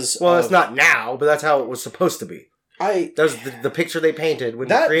 Because it's not now, but that's how it was supposed to be. That was the picture they painted when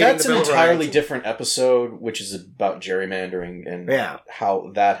they created the Bill of Rights. That's an entirely different episode, which is about gerrymandering and how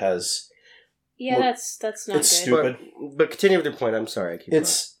that has... Yeah, that's not it's good. Stupid. But continue with your point. I'm sorry.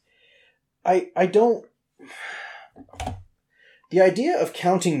 I don't... The idea of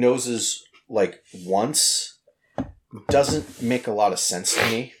counting noses, like, once doesn't make a lot of sense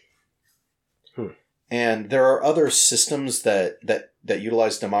to me. And there are other systems that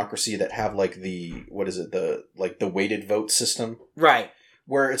utilize democracy that have like the weighted vote system. Right.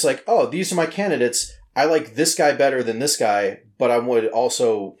 Where it's like, oh, these are my candidates. I like this guy better than this guy, but I would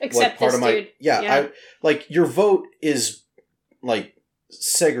also accept part of my dude. I like your vote is like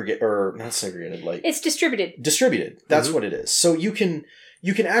not segregated, like it's distributed. Distributed. That's what it is. So you can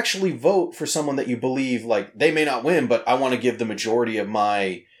actually vote for someone that you believe like they may not win, but I want to give the majority of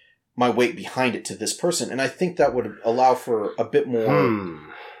my weight behind it to this person, and I think that would allow for a bit more.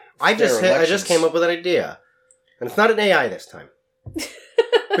 I just came up with an idea, and it's not an AI this time.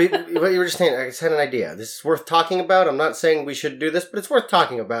 But you were just saying, I just had an idea. This is worth talking about. I'm not saying we should do this, but it's worth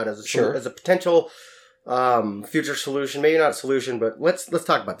talking about as a potential future solution. Maybe not solution, but let's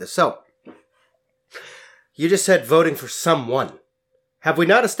talk about this. So, you just said voting for someone. Have we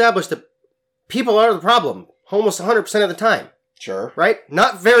not established that people are the problem almost 100% of the time? Sure. Right?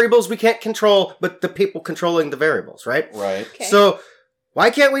 Not variables we can't control, but the people controlling the variables, right? Right. Okay. So,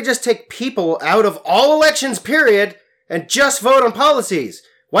 why can't we just take people out of all elections, period, and just vote on policies?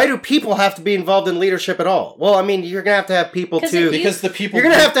 Why do people have to be involved in leadership at all? Well, I mean, you're going to have people too. Because the people...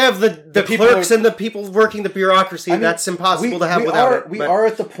 You're going to have the clerks and the people working the bureaucracy. I mean, that's impossible to have without it. We are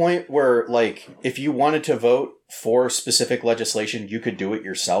at the point where, like, if you wanted to vote for specific legislation, you could do it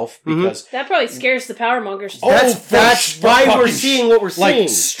yourself because that probably scares the power mongers. That's why we're seeing what we're seeing.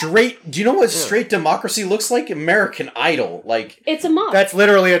 Do you know what straight democracy looks like? American Idol, like it's a mob. That's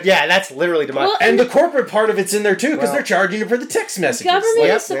literally democracy. Well, and the corporate part of it's in there too because they're charging you for the text messages. Government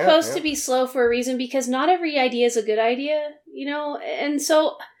is supposed to be slow for a reason because not every idea is a good idea, and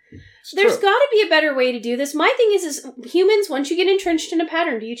so. There's got to be a better way to do this. My thing is humans, once you get entrenched in a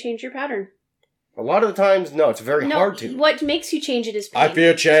pattern, do you change your pattern? A lot of the times, no, it's very hard to. What makes you change it is pain. I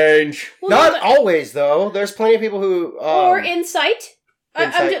fear change. Well, not always, though. There's plenty of people who... or insight.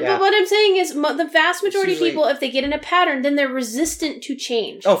 But what I'm saying is the vast majority of people, if they get in a pattern, then they're resistant to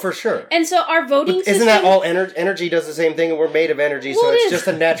change. Oh, for sure. And so our voting system... Isn't that all energy does the same thing, and we're made of energy, so it's just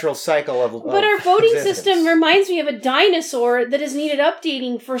a natural cycle of But our voting system reminds me of a dinosaur that has needed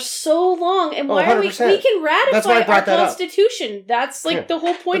updating for so long, and why are we can ratify our Constitution. That's like the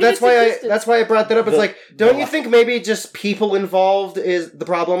whole point of its existence. That's why I brought that up. It's like, don't you think maybe just people involved is the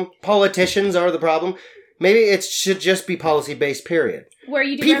problem? Politicians are the problem? Maybe it should just be policy-based, period. Where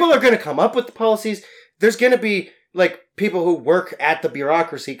you people are going to come up with the policies. There's going to be, like, people who work at the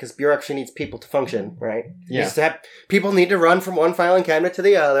bureaucracy, because bureaucracy needs people to function, right? Yeah. People need to run from one filing cabinet to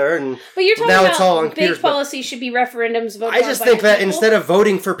the other, and but you're talking about big policy should be referendums. I just think that instead of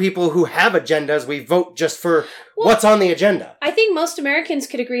voting for people who have agendas, we vote just for what's on the agenda. I think most Americans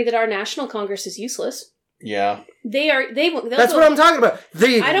could agree that our National Congress is useless. Yeah. That's what I'm talking about.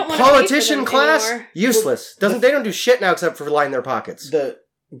 The politician class, useless. They don't do shit now except for line their pockets.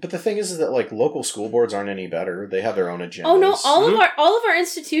 But the thing is that, like, local school boards aren't any better. They have their own agendas. Oh no, all of our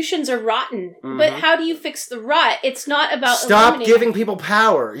institutions are rotten. Mm-hmm. But how do you fix the rot? It's not about stop giving people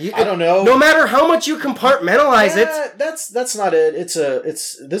power. I don't know. No matter how much you compartmentalize it, that's not it.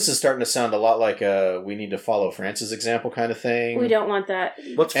 This is starting to sound a lot like we need to follow France's example kind of thing. We don't want that.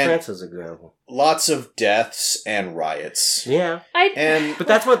 What's France's example? Lots of deaths and riots. Yeah, but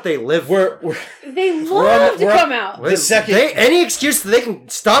that's what they live for. They love to come out. Any excuse that they can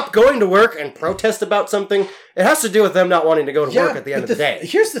stop going to work and protest about something, it has to do with them not wanting to go to work at the end of the day.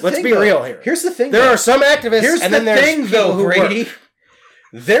 Let's be real here. Here's the thing. There are some activists, and then there's people who Brady.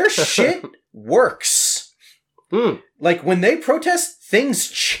 Their shit works. Like, when they protest, things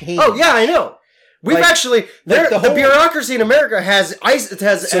change. Oh, yeah, I know. We've actually the bureaucracy in America has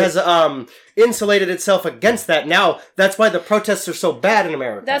insulated itself against that. Now that's why the protests are so bad in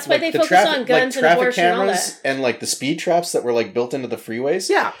America. That's why they focus on guns and abortion and all that. And like the speed traps that were like built into the freeways.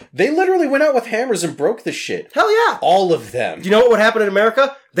 Yeah, they literally went out with hammers and broke the shit. Hell yeah, all of them. Do you know what would happen in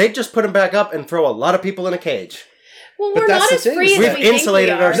America? They'd just put them back up and throw a lot of people in a cage. Well, we're not as free as we think we are. We've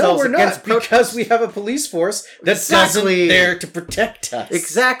insulated ourselves against because we have a police force that's isn't there to protect us.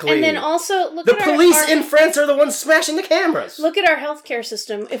 Exactly. And then also, the police in France are the ones smashing the cameras. Look at our healthcare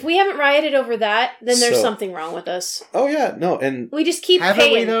system. If we haven't rioted over that, then there's something wrong with us. Oh yeah, no, and we just keep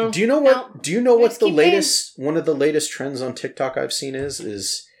paying. Do you know what? No, do you know what the latest one of the latest trends on TikTok I've seen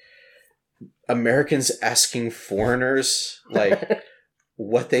is Americans asking foreigners like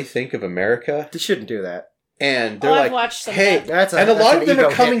what they think of America? They shouldn't do that. And they're like, hey, and a lot of them are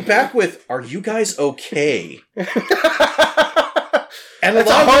coming back with, are you guys okay? And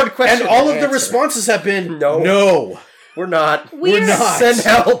that's a hard question. And all of the responses have been, no. We're not. We're not. Send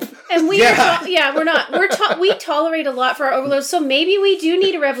help. And we're not. We tolerate a lot for our overloads, so maybe we do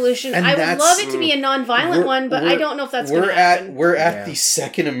need a revolution. I would love it to be a non-violent one, but I don't know if that's going to happen. We're at the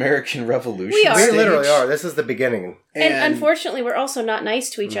second American Revolution. We are. We literally are. This is the beginning. And unfortunately, we're also not nice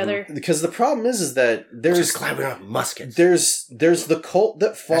to each other. Because the problem is that there's... Just glad we don't have muskets. There's the cult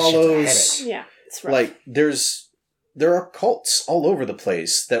that follows... Yeah, it's rough. Like, there are cults all over the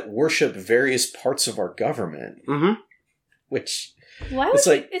place that worship various parts of our government. Mm-hmm. Which... Why would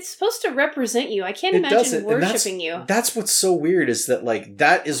it's supposed to represent you? I can't imagine worshipping you. That's what's so weird is that, like,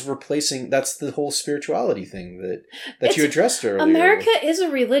 that is replacing... That's the whole spirituality thing that you addressed earlier. America is a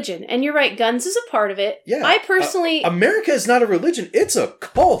religion. And you're right, guns is a part of it. Yeah. I personally... America is not a religion. It's a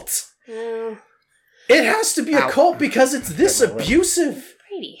cult. It has to be a cult because it's this abusive.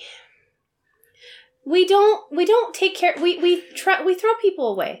 Brady. We don't take care... We throw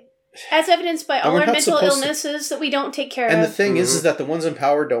people away. As evidenced by all our mental illnesses that we don't take care of. And the thing is that the ones in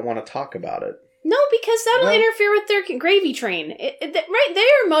power don't want to talk about it. No, because that'll interfere with their gravy train. Right,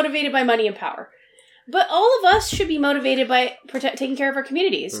 they're motivated by money and power. But all of us should be motivated by taking care of our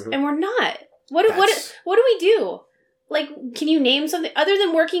communities. Mm-hmm. And we're not. What do we do? Like, can you name something other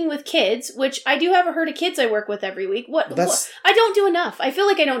than working with kids, which I do have a herd of kids I work with every week. What I don't do enough. I feel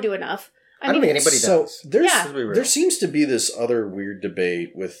like I don't do enough. I don't think anybody does. There seems to be this other weird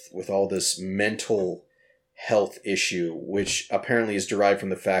debate with all this mental health issue, which apparently is derived from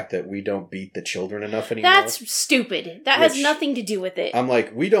the fact that we don't beat the children enough anymore. That's stupid. That has nothing to do with it. I'm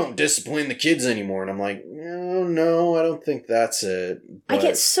like, we don't discipline the kids anymore. And I'm like, no, I don't think that's it. But I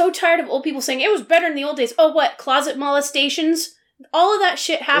get so tired of old people saying, it was better in the old days. Oh, what? Closet molestations? All of that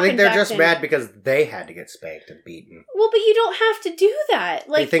shit happened. I think they're just mad because they had to get spanked and beaten. Well, but you don't have to do that.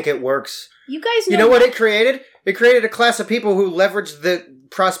 Like, they think it works. You guys know. You know what it created? It created a class of people who leveraged the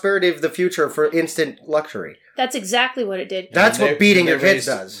prosperity of the future for instant luxury. That's exactly what it did. That's what beating your kids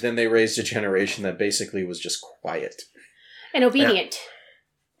does. Then they raised a generation that basically was just quiet. And obedient.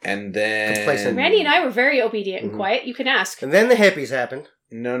 And then... Randy and I were very obedient and quiet. You can ask. And then the hippies happened.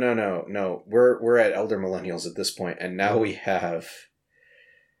 No. We're at elder millennials at this point, and now we have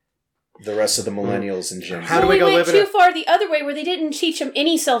the rest of the millennials in Gen Z. How do we go live too far the other way, where they didn't teach them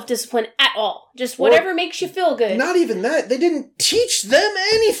any self-discipline at all. Just whatever makes you feel good. Not even that. They didn't teach them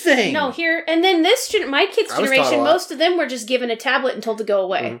anything. No, and then my kids' generation, most of them were just given a tablet and told to go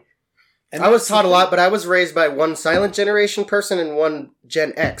away. Mm-hmm. And I was taught a lot, but I was raised by one silent generation person and one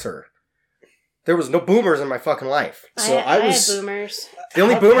Gen Xer. There was no boomers in my fucking life. So I had boomers. The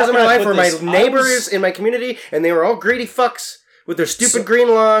only boomers in my life were my neighbors in my community, and they were all greedy fucks with their stupid green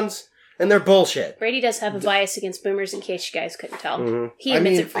lawns and their bullshit. Brady does have a bias against boomers, in case you guys couldn't tell. He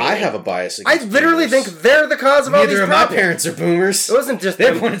admits it freely. I have a bias against boomers. I literally think they're the cause of all these problems. Neither of my parents are boomers. It wasn't just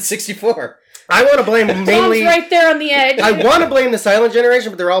They're born in 1964. I want to blame mainly... Tom's right there on the edge. I want to blame the silent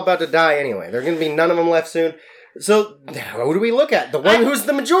generation, but they're all about to die anyway. There are going to be none of them left soon. So, who do we look at? The one who's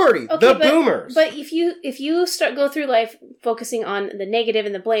the majority. The boomers. But if you go through life focusing on the negative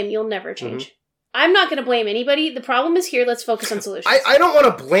and the blame, you'll never change. Mm-hmm. I'm not going to blame anybody. The problem is here. Let's focus on solutions. I don't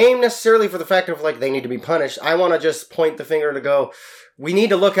want to blame necessarily for the fact of, like, they need to be punished. I want to just point the finger to go... We need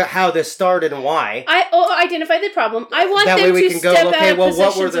to look at how this started and why. Identify the problem. I want them to step out of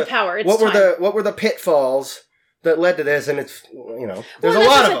positions of power. What were the pitfalls that led to this? And it's there's a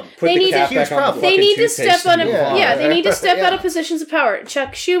lot of them. They need to step out of positions of power.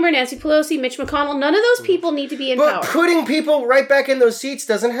 Chuck Schumer, Nancy Pelosi, Mitch McConnell. None of those people need to be in power. But putting people right back in those seats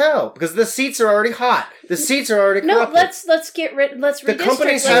doesn't help because the seats are already hot. The seats are already corrupted. No, let's get rid. Let's redistrict. The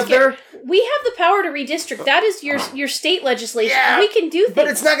companies have their. We have the power to redistrict. That is your state legislation. Yeah, we can do things. But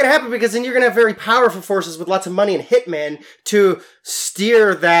it's not going to happen because then you're going to have very powerful forces with lots of money and hitmen to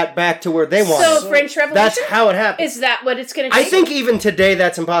steer that back to where they want it. So French Revolution? That's how it happens. Is that what it's going to take? I think even today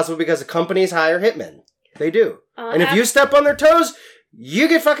that's impossible because the companies hire hitmen. They do. And if you step on their toes, you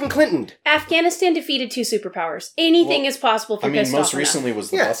get fucking Clintoned. Afghanistan defeated 2 superpowers. Anything is possible for pissed off most recently was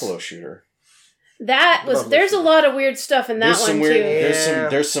the Buffalo shooter. There's a lot of weird stuff in that one, too.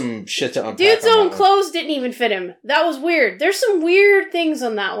 There's some shit to unpack. Dude's own clothes didn't even fit him. That was weird. There's some weird things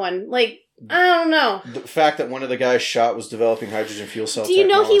on that one. Like, I don't know. The fact that one of the guys shot was developing hydrogen fuel cell technology. Do you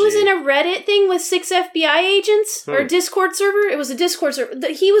know he was in a Reddit thing with 6 FBI agents? Or a Discord server? It was a Discord server.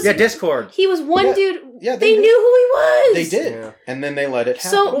 Discord. He was one dude. Yeah, they knew who he was. They did. Yeah. And then they let it happen.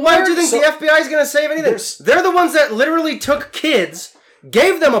 So why do you think the FBI is going to save anything? They're the ones that literally took kids,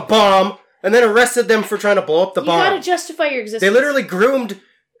 gave them a bomb, and then arrested them for trying to blow up the bomb. You gotta justify your existence. They literally groomed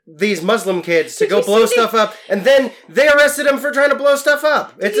these Muslim kids to go blow stuff up, and then they arrested them for trying to blow stuff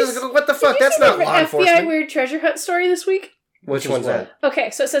up. It's just, what the fuck? That's not law enforcement. FBI weird treasure hunt story this week? Which one's that?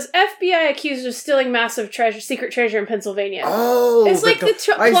 Okay, so it says FBI accused of stealing massive secret treasure in Pennsylvania. Oh, it's like the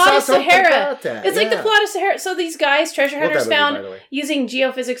plot of Sahara. It's like the plot of Sahara. So these guys, treasure hunters, using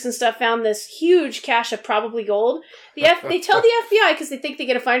geophysics and stuff, found this huge cache of probably gold. They tell the FBI because they think they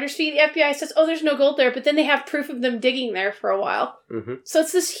get a finder's fee. The FBI says, "Oh, there's no gold there," but then they have proof of them digging there for a while. Mm-hmm. So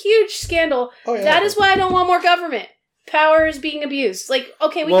it's this huge scandal. Oh, yeah. That is why I don't want more government. Power is being abused. Like,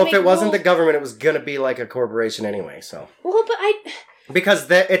 okay, well, if it wasn't the government, it was going to be like a corporation anyway, so. Well, but because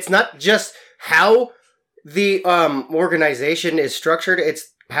it's not just how the organization is structured, it's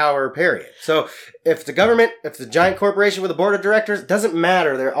power, period. So, if the government, if the giant corporation with a board of directors, doesn't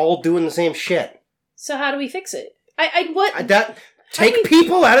matter. They're all doing the same shit. So how do we fix it? Take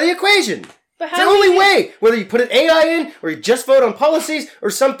people out of the equation. It's the only way. Whether you put an AI in, or you just vote on policies,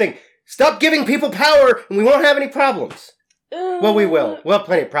 or something. Stop giving people power, and we won't have any problems. Well, we will. We'll have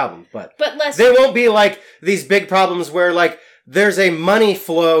plenty of problems, but less. There won't be, like, these big problems where, like, there's a money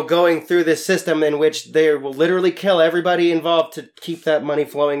flow going through this system in which they will literally kill everybody involved to keep that money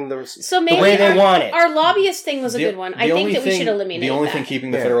flowing the way they want it. Our lobbyist thing was a good one. I think that we should eliminate that. The only thing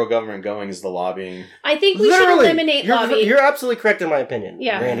keeping the federal government going is the lobbying. I think we should eliminate lobbying. You're absolutely correct in my opinion,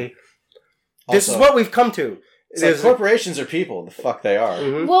 Randy. This Also, is what we've come to. Corporations are people. The fuck they are.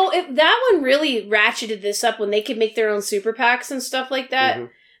 Mm-hmm. Well, if that one really ratcheted this up when they could make their own super PACs and stuff like that. Mm-hmm.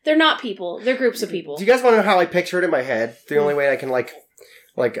 They're not people. They're groups of people. Do you guys want to know how I picture it in my head? The only way I can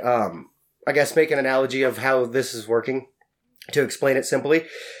I guess make an analogy of how this is working to explain it simply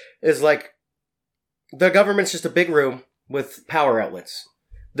is like the government's just a big room with power outlets.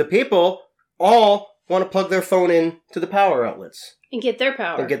 The people all want to plug their phone in to the power outlets. And get their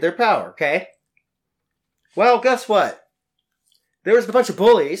power. Okay? Well, guess what? There's a bunch of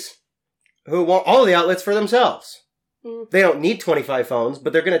bullies who want all the outlets for themselves. Mm. They don't need 25 phones,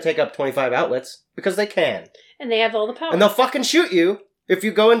 but they're going to take up 25 outlets because they can. And they have all the power. And they'll fucking shoot you if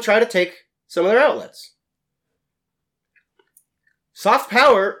you go and try to take some of their outlets. Soft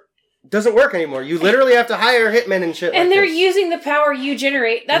power doesn't work anymore. You literally have to hire hitmen and shit. And like they're this. using the power you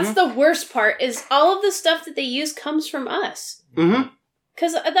generate. That's the worst part. Is all of the stuff that they use comes from us. Mm-hmm.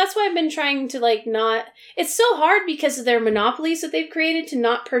 Because that's why I've been trying to, like, not... It's so hard because of their monopolies that they've created to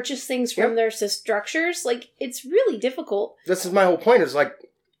not purchase things from their structures. Like, it's really difficult. This is my whole point, is, like,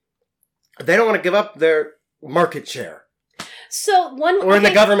 they don't want to give up their market share. So, Or in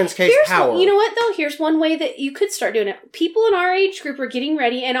the government's case, power. You know what, though? Here's one way that you could start doing it. People in our age group are getting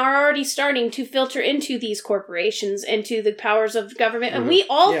ready and are already starting to filter into these corporations, into the powers of government. And we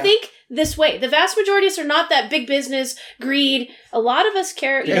all think this way. The vast majority of us are not that big business, greed. A lot of us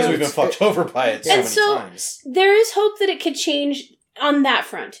care. Because we've been fucked over by it so many times. There is hope that it could change on that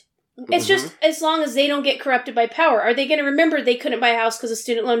front. It's just as long as they don't get corrupted by power. Are they going to remember they couldn't buy a house because of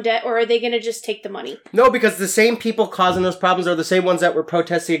student loan debt, or are they going to just take the money? No, because the same people causing those problems are the same ones that were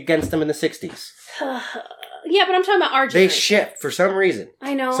protesting against them in the 60s. Yeah, but I'm talking about our generation. They shift for some reason.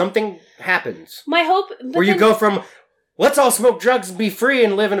 I know. Something happens. My hope... Where you go from, let's all smoke drugs and be free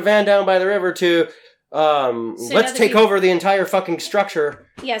and live in a van down by the river, to... let's take over the entire fucking structure.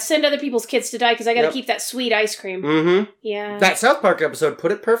 Yeah, send other people's kids to die because I gotta keep that sweet ice cream. Mm-hmm. Yeah. That South Park episode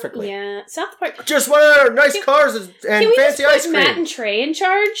put it perfectly. Yeah. South Park. Just want our nice cars and fancy ice cream. Matt and Trey in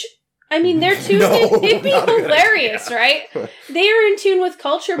charge? I mean, they're tuned in. It'd be hilarious, right? They are in tune with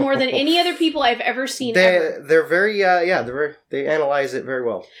culture more than any other people I've ever seen. They're very, they analyze it very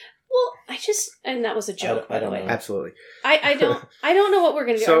well. Well, and that was a joke, by the way. Absolutely. I don't know what we're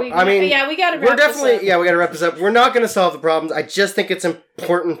going to do. So, we got to wrap this up. We got to wrap this up. We're not going to solve the problems. I just think it's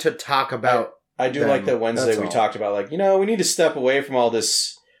important to talk about I do like that Wednesday we talked about, like, we need to step away from all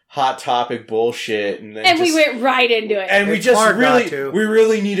this hot topic bullshit. And we went right into it. And we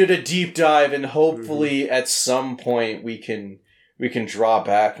really needed a deep dive, and hopefully at some point we can draw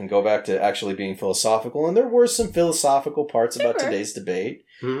back and go back to actually being philosophical. And there were some philosophical parts about today's debate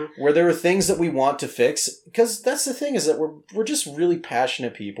where there were things that we want to fix. Because that's the thing, is that we're just really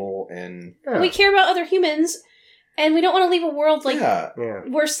passionate people, and we care about other humans, and we don't want to leave a world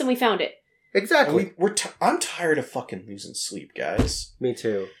worse than we found it. Exactly. I'm tired of fucking losing sleep, guys. Me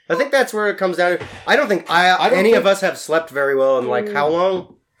too. I think that's where it comes down to. I don't think any of us have slept very well in like how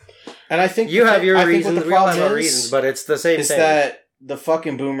long? And I think you have your reasons. We all have our reasons, but it's the same thing. Is that the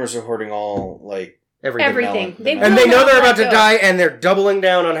fucking boomers are hoarding all like everything. They know they're about to die, and they're doubling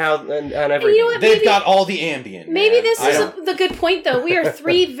down on on everything. You know what, They've got all the Ambien. Maybe this is the good point, though. We are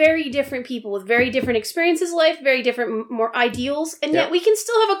three very different people with very different experiences in life, very different more ideals, and yet we can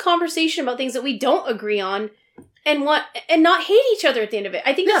still have a conversation about things that we don't agree on, and not hate each other at the end of it.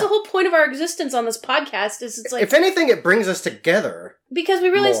 I think that's the whole point of our existence on this podcast. Is it's like, if anything, it brings us together. Because we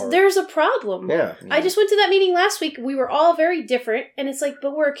realized there's a problem. Yeah. I just went to that meeting last week. We were all very different. And it's like,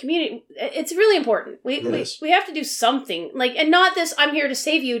 but we're a community. It's really important. We have to do something. Like, and not this, I'm here to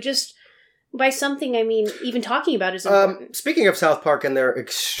save you. Just by something, I mean, even talking about is important. Speaking of South Park and their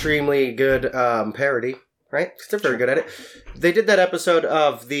extremely good parody, right? Because they're very good at it. They did that episode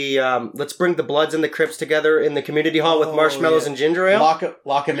of the Let's Bring the Bloods and the Crips together in the community hall with marshmallows and ginger ale.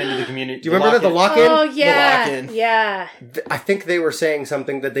 Lock them into the community. Do you remember the lock-in? Oh, yeah. The lock-in. Yeah. I think they were saying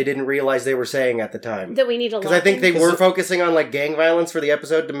something that they didn't realize they were saying at the time. That we need a lock-in. Because I think they were focusing on like gang violence for the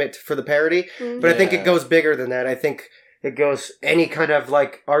episode for the parody. But I think it goes bigger than that. I think it goes any kind of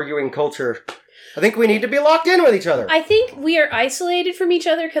like arguing culture. I think we need to be locked in with each other. I think we are isolated from each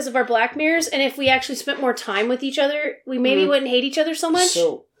other because of our black mirrors, and if we actually spent more time with each other, we maybe wouldn't hate each other so much.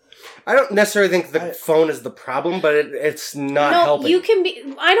 So, I don't necessarily think the phone is the problem, but it's not helping. You can be.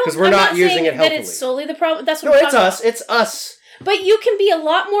 I don't. Because we're not using it helpfully. That it's solely the problem. That's what. No, it's us. It's us. But you can be a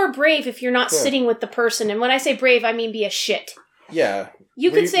lot more brave if you're not sitting with the person. And when I say brave, I mean be a shit. Yeah. You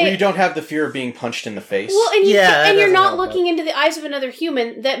could say you don't have the fear of being punched in the face. Well, and you're not looking into the eyes of another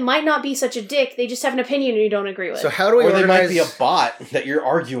human that might not be such a dick. They just have an opinion you don't agree with. So how do we organize... they might be a bot that you're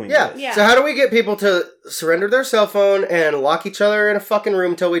arguing with. Yeah. So how do we get people to surrender their cell phone and lock each other in a fucking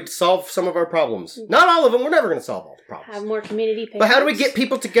room until we solve some of our problems? Not all of them. We're never going to solve all the problems. Have more community pickups. But how do we get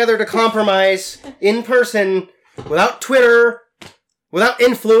people together to compromise in person without Twitter, without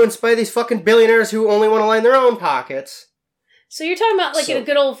influence by these fucking billionaires who only want to line their own pockets? So you're talking about like in a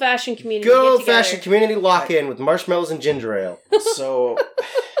good old-fashioned community. Good old-fashioned community lock-in with marshmallows and ginger ale. So...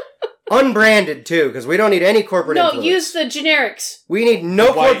 Unbranded, too, because we don't need any corporate influence. No, use the generics. We need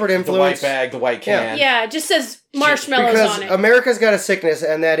no corporate influence. The white bag, the white can. Yeah, it just says marshmallows on it. Because America's got a sickness,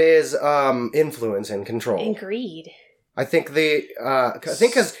 and that is influence and control. And greed. I think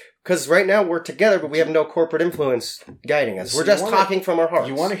because right now we're together, but we have no corporate influence guiding us. We're just talking from our hearts.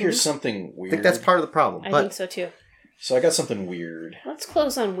 You want to hear something weird? I think that's part of the problem. I think so, too. So I got something weird. Let's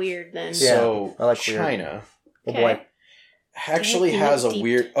close on weird, then. Yeah, so, I like China. Weird. Oh, boy. actually has a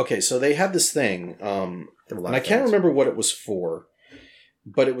weird... Okay, so they had this thing, and I can't remember what it was for,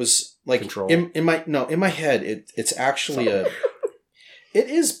 but it was like... Control. In my head, it's actually a... It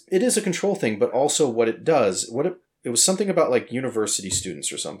is a control thing, but also what it does... It was something about like university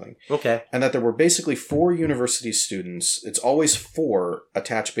students or something. Okay. And that there were basically 4 university students. It's always 4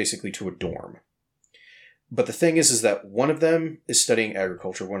 attached basically to a dorm. But the thing is that one of them is studying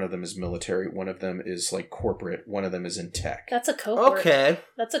agriculture, one of them is military, one of them is like corporate, one of them is in tech. That's a cohort. Okay.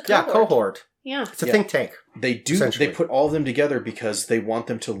 That's a cohort. Yeah, cohort. Yeah. It's a think tank. They put all of them together because they want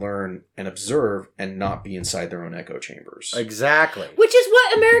them to learn and observe and not be inside their own echo chambers. Exactly. Which is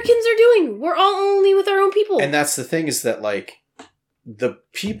what Americans are doing. We're all only with our own people. And that's the thing is that like the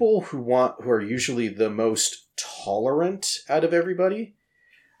people who are usually the most tolerant out of everybody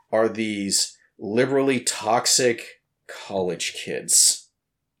are these liberally toxic college kids.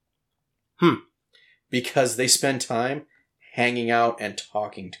 Because they spend time hanging out and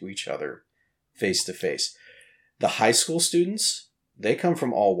talking to each other face to face. The high school students, they come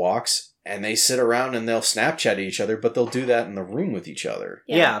from all walks and they sit around and they'll Snapchat each other, but they'll do that in the room with each other.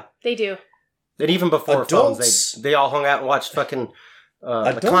 Yeah. They do. And even before adults, phones, they all hung out and watched fucking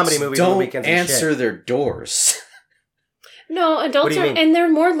a comedy movie on the weekends. Don't answer their doors. No, adults are, and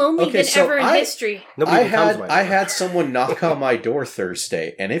they're more lonely than ever in history. I had someone knock on my door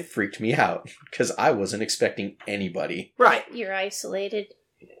Thursday, and it freaked me out because I wasn't expecting anybody. Right. You're isolated.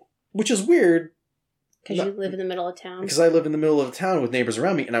 Which is weird. Because you live in the middle of town. Because I live in the middle of town with neighbors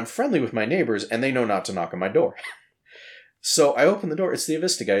around me, and I'm friendly with my neighbors, and they know not to knock on my door. So I open the door. It's the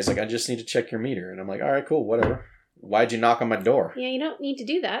Avista guy. He's like, I just need to check your meter. And I'm like, all right, cool, whatever. Why'd you knock on my door? Yeah, you don't need to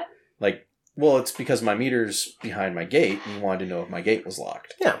do that. Like, well, it's because my meter's behind my gate, and you wanted to know if my gate was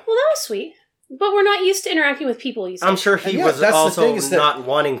locked. Yeah. Well, that was sweet. But we're not used to interacting with people, you said. I'm sure he was also not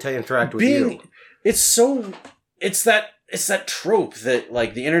wanting to interact with you. It's that trope that,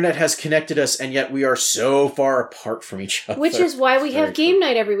 like, the internet has connected us, and yet we are so far apart from each other. Which is why we have game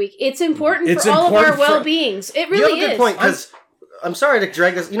night every week. It's important for all of our well-beings. It really is. You have a good point, because I'm sorry to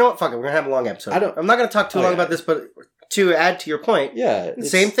drag this. You know what? Fuck it. We're going to have a long episode. I'm not going to talk too long about this, but to add to your point,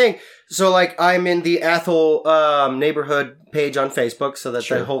 same thing. So, like, I'm in the Athol neighborhood page on Facebook, so that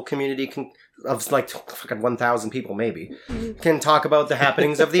the whole community of like fucking 1,000 people maybe can talk about the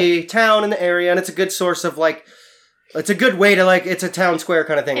happenings of the town and the area, and it's a good source of like. It's a good way to, like, it's a town square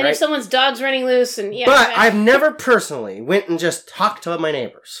kind of thing, and right? If someone's dog's running loose and, But I've never personally went and just talked to my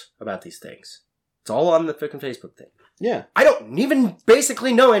neighbors about these things. It's all on the fucking Facebook thing. Yeah. I don't even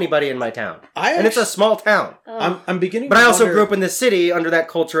basically know anybody in my town. And it's a small town. I'm beginning But I also grew up in the city under that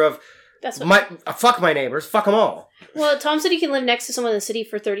culture of, fuck my neighbors, fuck them all. Well, Tom said you can live next to someone in the city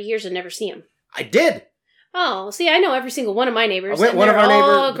for 30 years and never see him. I did. Oh, see, I know every single one of my neighbors. One of our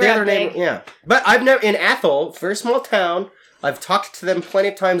neighbors, the other neighbor, yeah. But I've never, in Athol, very small town, I've talked to them plenty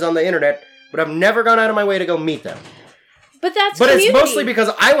of times on the internet, but I've never gone out of my way to go meet them. But that's community. It's mostly because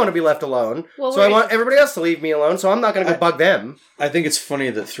I want to be left alone, so I want everybody else to leave me alone, so I'm not going to go bug them. I think it's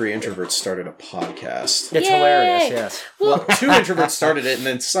funny that 3 introverts started a podcast. It's hilarious, yes. Well, 2 introverts started it, and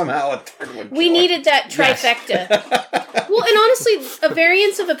then somehow a third one. We needed that trifecta. Well, and honestly, a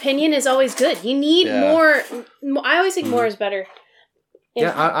variance of opinion is always good. You need more. I always think more is better.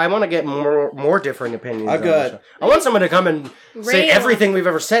 Yeah, I want to get more differing opinions. I want someone to come and say everything we've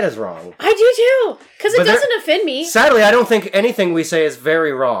ever said is wrong. I do too, because it doesn't offend me. Sadly, I don't think anything we say is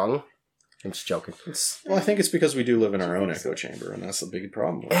very wrong. I'm just joking. I think it's because we do live in our own echo chamber, and that's the big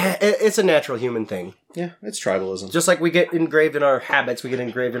problem. It's a natural human thing. Yeah, it's tribalism. Just like we get engraved in our habits, we get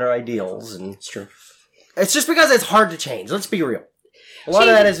engraved in our ideals, and it's true. It's just because it's hard to change. Let's be real. A lot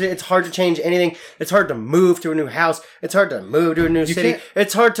of that is it's hard to change anything. It's hard to move to a new house. It's hard to move to a new city.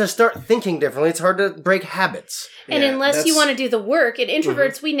 It's hard to start thinking differently. It's hard to break habits. And unless you want to do the work, and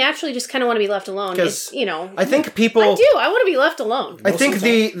introverts, we naturally just kind of want to be left alone. It's, I think people. I do. I want to be left alone. I think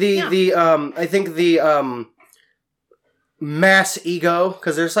the mass ego,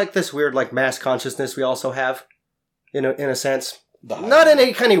 because there's like this weird like mass consciousness we also have, in a sense. Not in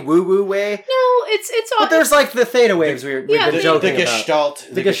a kind of woo-woo way. No, it's all... But there's like the theta waves we've been joking about. Gestalt.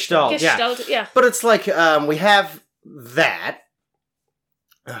 The Gestalt, yeah. But it's like, we have that.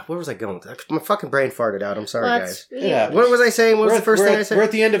 Where was I going? My fucking brain farted out. I'm sorry, guys. Yeah. What was I saying? What was the first thing I said? We're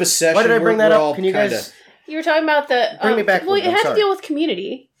at the end of a session. Why did I bring that up? Can you guys... You were talking about the... Bring me back. Well, it had to deal with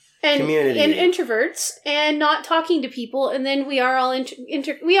community. And introverts, and not talking to people, and then we are all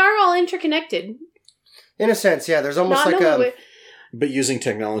interconnected. In a sense, yeah. There's almost like a... But using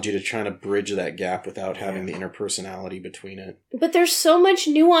technology to try to bridge that gap without having the interpersonality between it. But there's so much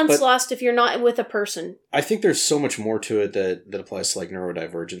nuance lost if you're not with a person. I think there's so much more to it that applies to like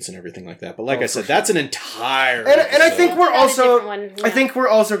neurodivergence and everything like that. But like I said, that's an entire and I think we're also I think we're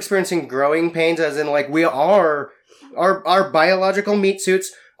also experiencing growing pains, as in like we are our biological meat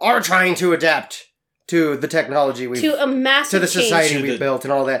suits are trying to adapt to the technology to a massive to the society we built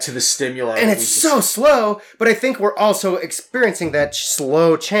and all that, to the stimuli, and it's so slow. But I think we're also experiencing that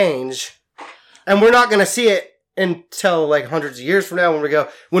slow change, and we're not going to see it until like hundreds of years from now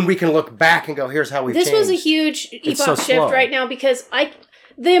when we can look back and go, here's how we've changed. This was a huge epoch shift right now, because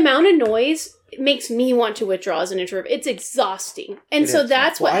the amount of noise makes me want to withdraw as an introvert. It's exhausting, and so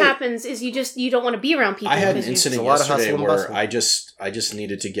that's what happens is you don't want to be around people. I had an incident yesterday where I just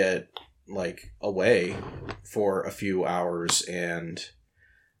needed to get like away for a few hours, and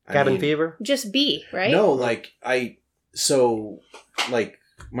cabin fever. Just be right. No, like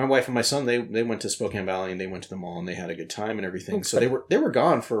my wife and my son, they went to Spokane Valley and they went to the mall and they had a good time and everything. Okay. So they were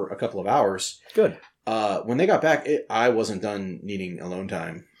gone for a couple of hours. Good. When they got back, I wasn't done needing alone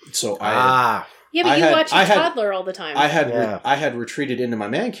time. So but you watch a toddler all the time. I had retreated into my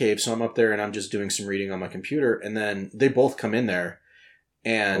man cave, so I'm up there and I'm just doing some reading on my computer, and then they both come in there.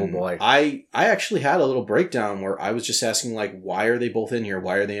 And I actually had a little breakdown where I was just asking, like, why are they both in here?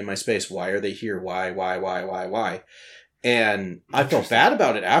 Why are they in my space? Why are they here? Why? And I felt bad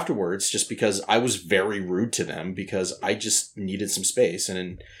about it afterwards, just because I was very rude to them because I just needed some space.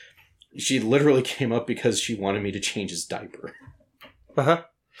 And she literally came up because she wanted me to change his diaper. Uh-huh.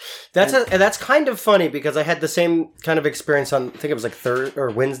 That's kind of funny because I had the same kind of experience on, I think it was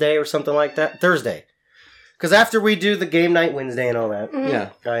like Wednesday or something like that. Thursday. Because after we do the game night Wednesday and all that,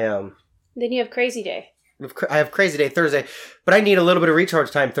 then you have crazy day. I have crazy day Thursday, but I need a little bit of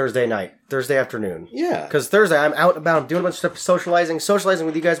recharge time Thursday afternoon. Yeah. Because Thursday I'm out and about, doing a bunch of stuff, socializing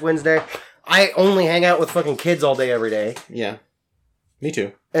with you guys Wednesday. I only hang out with fucking kids all day every day. Yeah. Me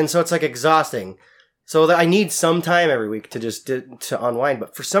too. And so it's like exhausting. So that I need some time every week to just to unwind.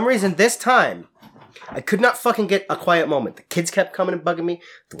 But for some reason this time, I could not fucking get a quiet moment. The kids kept coming and bugging me.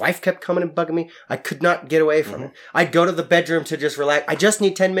 The wife kept coming and bugging me. I could not get away from it. I'd go to the bedroom to just relax. I just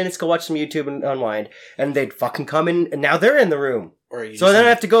need 10 minutes to watch some YouTube and unwind. And they'd fucking come in, and now they're in the room. So then I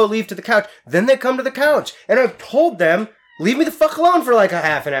have to leave to the couch. Then they come to the couch. And I've told them, leave me the fuck alone for like a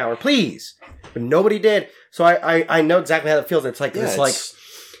half an hour, please. But nobody did. So I know exactly how it feels. It's like this, like...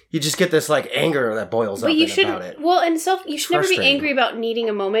 You just get this like anger that boils up about it. Well, and you should never be angry about needing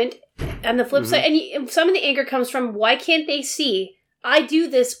a moment. On the flip side, and some of the anger comes from, why can't they see? I do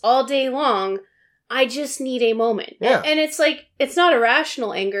this all day long. I just need a moment. Yeah. And it's like, it's not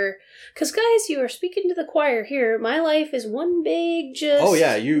irrational anger. Because guys, you are speaking to the choir here. My life is one big just... Oh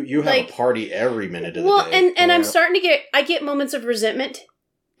yeah, you have a party every minute of the day. Well, and I'm starting to I get moments of resentment.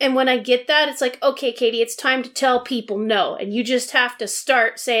 And when I get that, it's like, okay, Katie, it's time to tell people no. And you just have to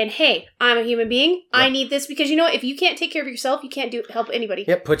start saying, hey, I'm a human being. Yep. I need this. Because, you know, if you can't take care of yourself, you can't help anybody.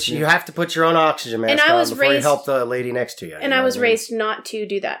 Yep, you have to put your own oxygen mask on before you help the lady next to you. And I was raised not to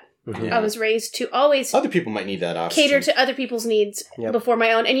do that. Mm-hmm. I was raised to always... Other people might need that oxygen. Cater to other people's needs before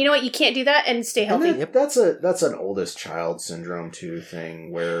my own. And you know what? You can't do that and stay healthy. Yep, that's an oldest child syndrome, too,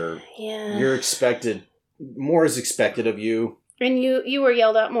 thing where you're expected... More is expected of you. And you were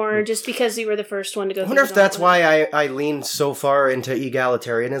yelled at more just because you were the first one to go through. I wonder if that's why I leaned so far into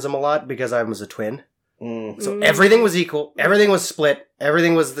egalitarianism a lot, because I was a twin. So everything was equal. Everything was split.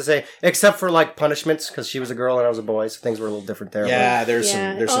 Everything was the same, except for like punishments, because she was a girl and I was a boy, so things were a little different there. Yeah, there's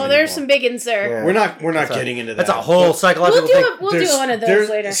some big ones there. Yeah. We're not getting into that. That's a whole psychological thing. We'll do one of those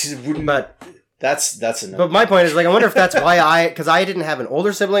later. But that's enough. But my point is, like, I wonder if that's why because I didn't have an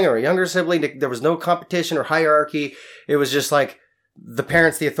older sibling or a younger sibling. There was no competition or hierarchy. It was just like the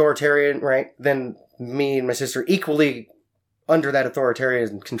parents, the authoritarian, right? Then me and my sister equally under that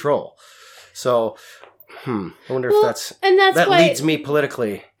authoritarian control. So, I wonder if that leads me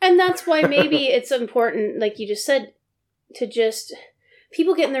politically. And that's why maybe it's important, like you just said, to just...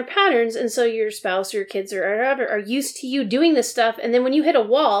 People get in their patterns, and so your spouse or your kids or whatever are used to you doing this stuff, and then when you hit a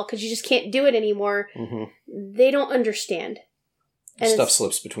wall, because you just can't do it anymore, they don't understand. And stuff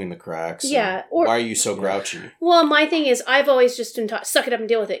slips between the cracks. Yeah. Or, why are you so grouchy? Well, my thing is, I've always just been taught, suck it up and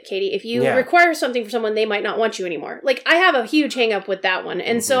deal with it, Katie. If you require something from someone, they might not want you anymore. Like, I have a huge hang-up with that one,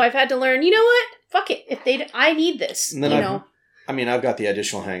 and so I've had to learn, you know what? Fuck it. I need this, and then I've got the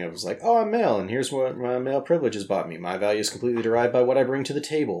additional hang of, like, oh, I'm male, and here's what my male privilege has bought me. My value is completely derived by what I bring to the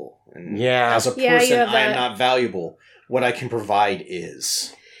table. And as a person, I am not valuable. What I can provide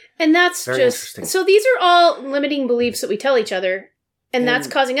is. And that's very just... So these are all limiting beliefs that we tell each other, and that's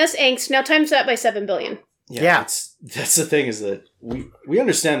causing us angst. Now times that by 7 billion. Yeah. That's the thing, is that we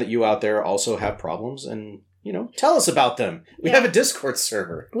understand that you out there also have problems, and tell us about them. We have a Discord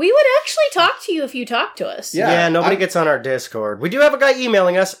server. We would actually talk to you if you talk to us. Yeah, nobody gets on our Discord. We do have a guy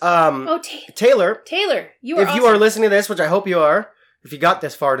emailing us. Taylor. Taylor, you are awesome. If you are listening to this, which I hope you are, if you got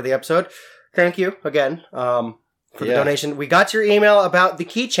this far to the episode, thank you again for the donation. We got your email about the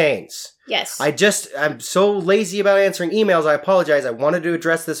keychains. Yes. I'm so lazy about answering emails. I apologize. I wanted to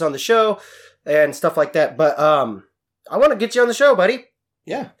address this on the show and stuff like that, but I want to get you on the show, buddy.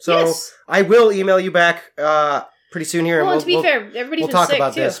 Yeah. So I will email you back pretty soon here. Well, and to be fair, everybody's been sick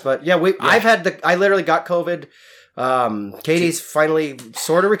about too. This, but I literally got COVID. Katie's finally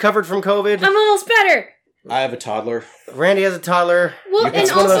sort of recovered from COVID. I'm almost better. I have a toddler. Randy has a toddler. Well,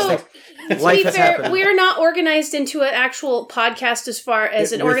 and also, to be fair, happened. we are not organized into an actual podcast as far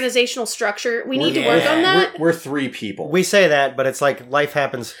as an organizational structure. We need to work on that. We're 3 people. We say that, but it's like life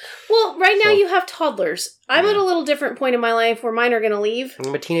happens. Well, right now you have toddlers. I'm at a little different point in my life where mine are going to leave.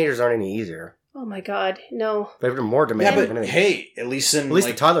 But teenagers aren't any easier. Oh my God, no. They're more demanding. Yeah, but hey, at least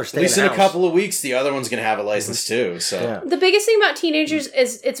the toddler stays. At least in a couple of weeks, the other one's going to have a license too. So the biggest thing about teenagers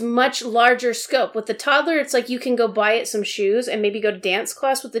is it's much larger scope. With the toddler, it's like you can go buy it some shoes and maybe go to dance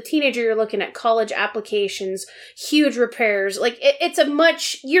class. With the teenager, you're looking at college applications, huge repairs. Like it's a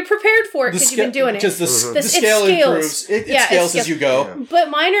much you're prepared for it because you've been doing it. Because the scale improves. It scales as you go. Yeah. But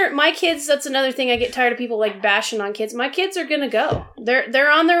my kids. That's another thing I get tired of people like bashing on kids. My kids are gonna go. They're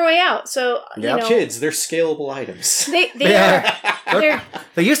on their way out. So. Kids, they're scalable items. They are.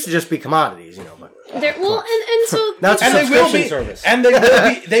 They used to just be commodities, but and so now it's a subscription service, and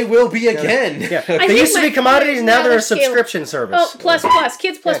they will be again. Yeah. They used to be commodities, now they're a subscription service. Oh, plus,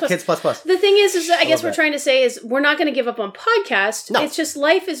 kids plus. Kids plus. The thing is I guess we're trying to say is we're not going to give up on podcast. No. It's just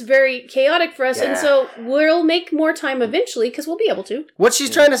life is very chaotic for us, and so we'll make more time eventually because we'll be able to. What she's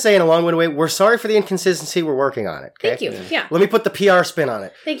trying to say in a long-winded way, we're sorry for the inconsistency. We're working on it. Okay? Thank you. Yeah. Let me put the PR spin on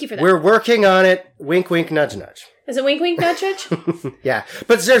it. Thank you for that. We're working on it. Wink, wink, nudge, nudge. Is it wink, wink, nudge, nudge? Yeah.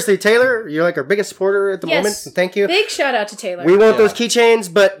 But seriously, Taylor, you're like our biggest supporter at the moment. Thank you. Big shout out to Taylor. We want those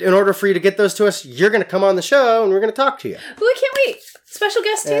keychains, but in order for you to get those to us, you're going to come on the show and we're going to talk to you. Ooh, I can't wait. Special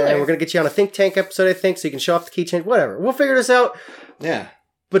guest Taylor. And we're going to get you on a Think Tank episode, I think, so you can show off the keychain. Whatever. We'll figure this out. Yeah.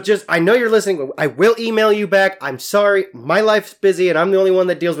 But I know you're listening. I will email you back. I'm sorry. My life's busy, and I'm the only one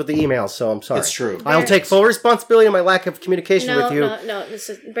that deals with the emails, so I'm sorry. It's true. I'll take full responsibility of my lack of communication with you. No.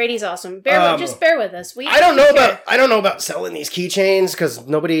 Brady's awesome. Just bear with us. I don't know about selling these keychains because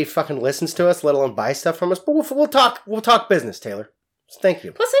nobody fucking listens to us, let alone buy stuff from us. But we'll talk. We'll talk business, Taylor. Thank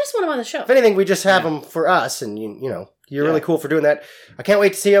you. Plus, I just want him on the show. If anything, we just have them for us, and you're really cool for doing that. I can't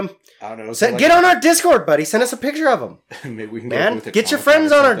wait to see them. I don't know. Get on our Discord, buddy. Send us a picture of them. Maybe we can get your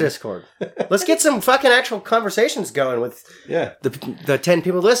friends on our Discord. Let's get some fucking actual conversations going with the 10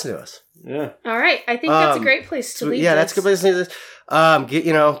 people who listen to us. Yeah. All right. I think that's a great place to leave. Yeah, that's a good place to leave this.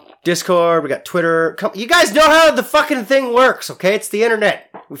 Get Discord. We got Twitter. You guys know how the fucking thing works, okay? It's the internet.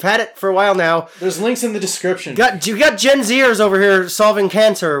 We've had it for a while now. There's links in the description. You got Gen Zers over here solving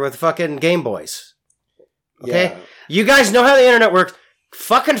cancer with fucking Game Boys. Okay? Yeah. You guys know how the internet works.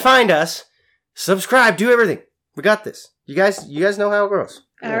 Fucking find us. Subscribe. Do everything. We got this. You guys know how it works.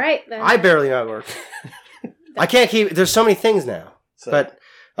 All right. Then. I barely know how it works. I can't keep... There's so many things now. But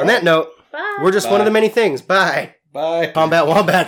on that note, we're just one of the many things. Bye. Bye. Combat Wombat.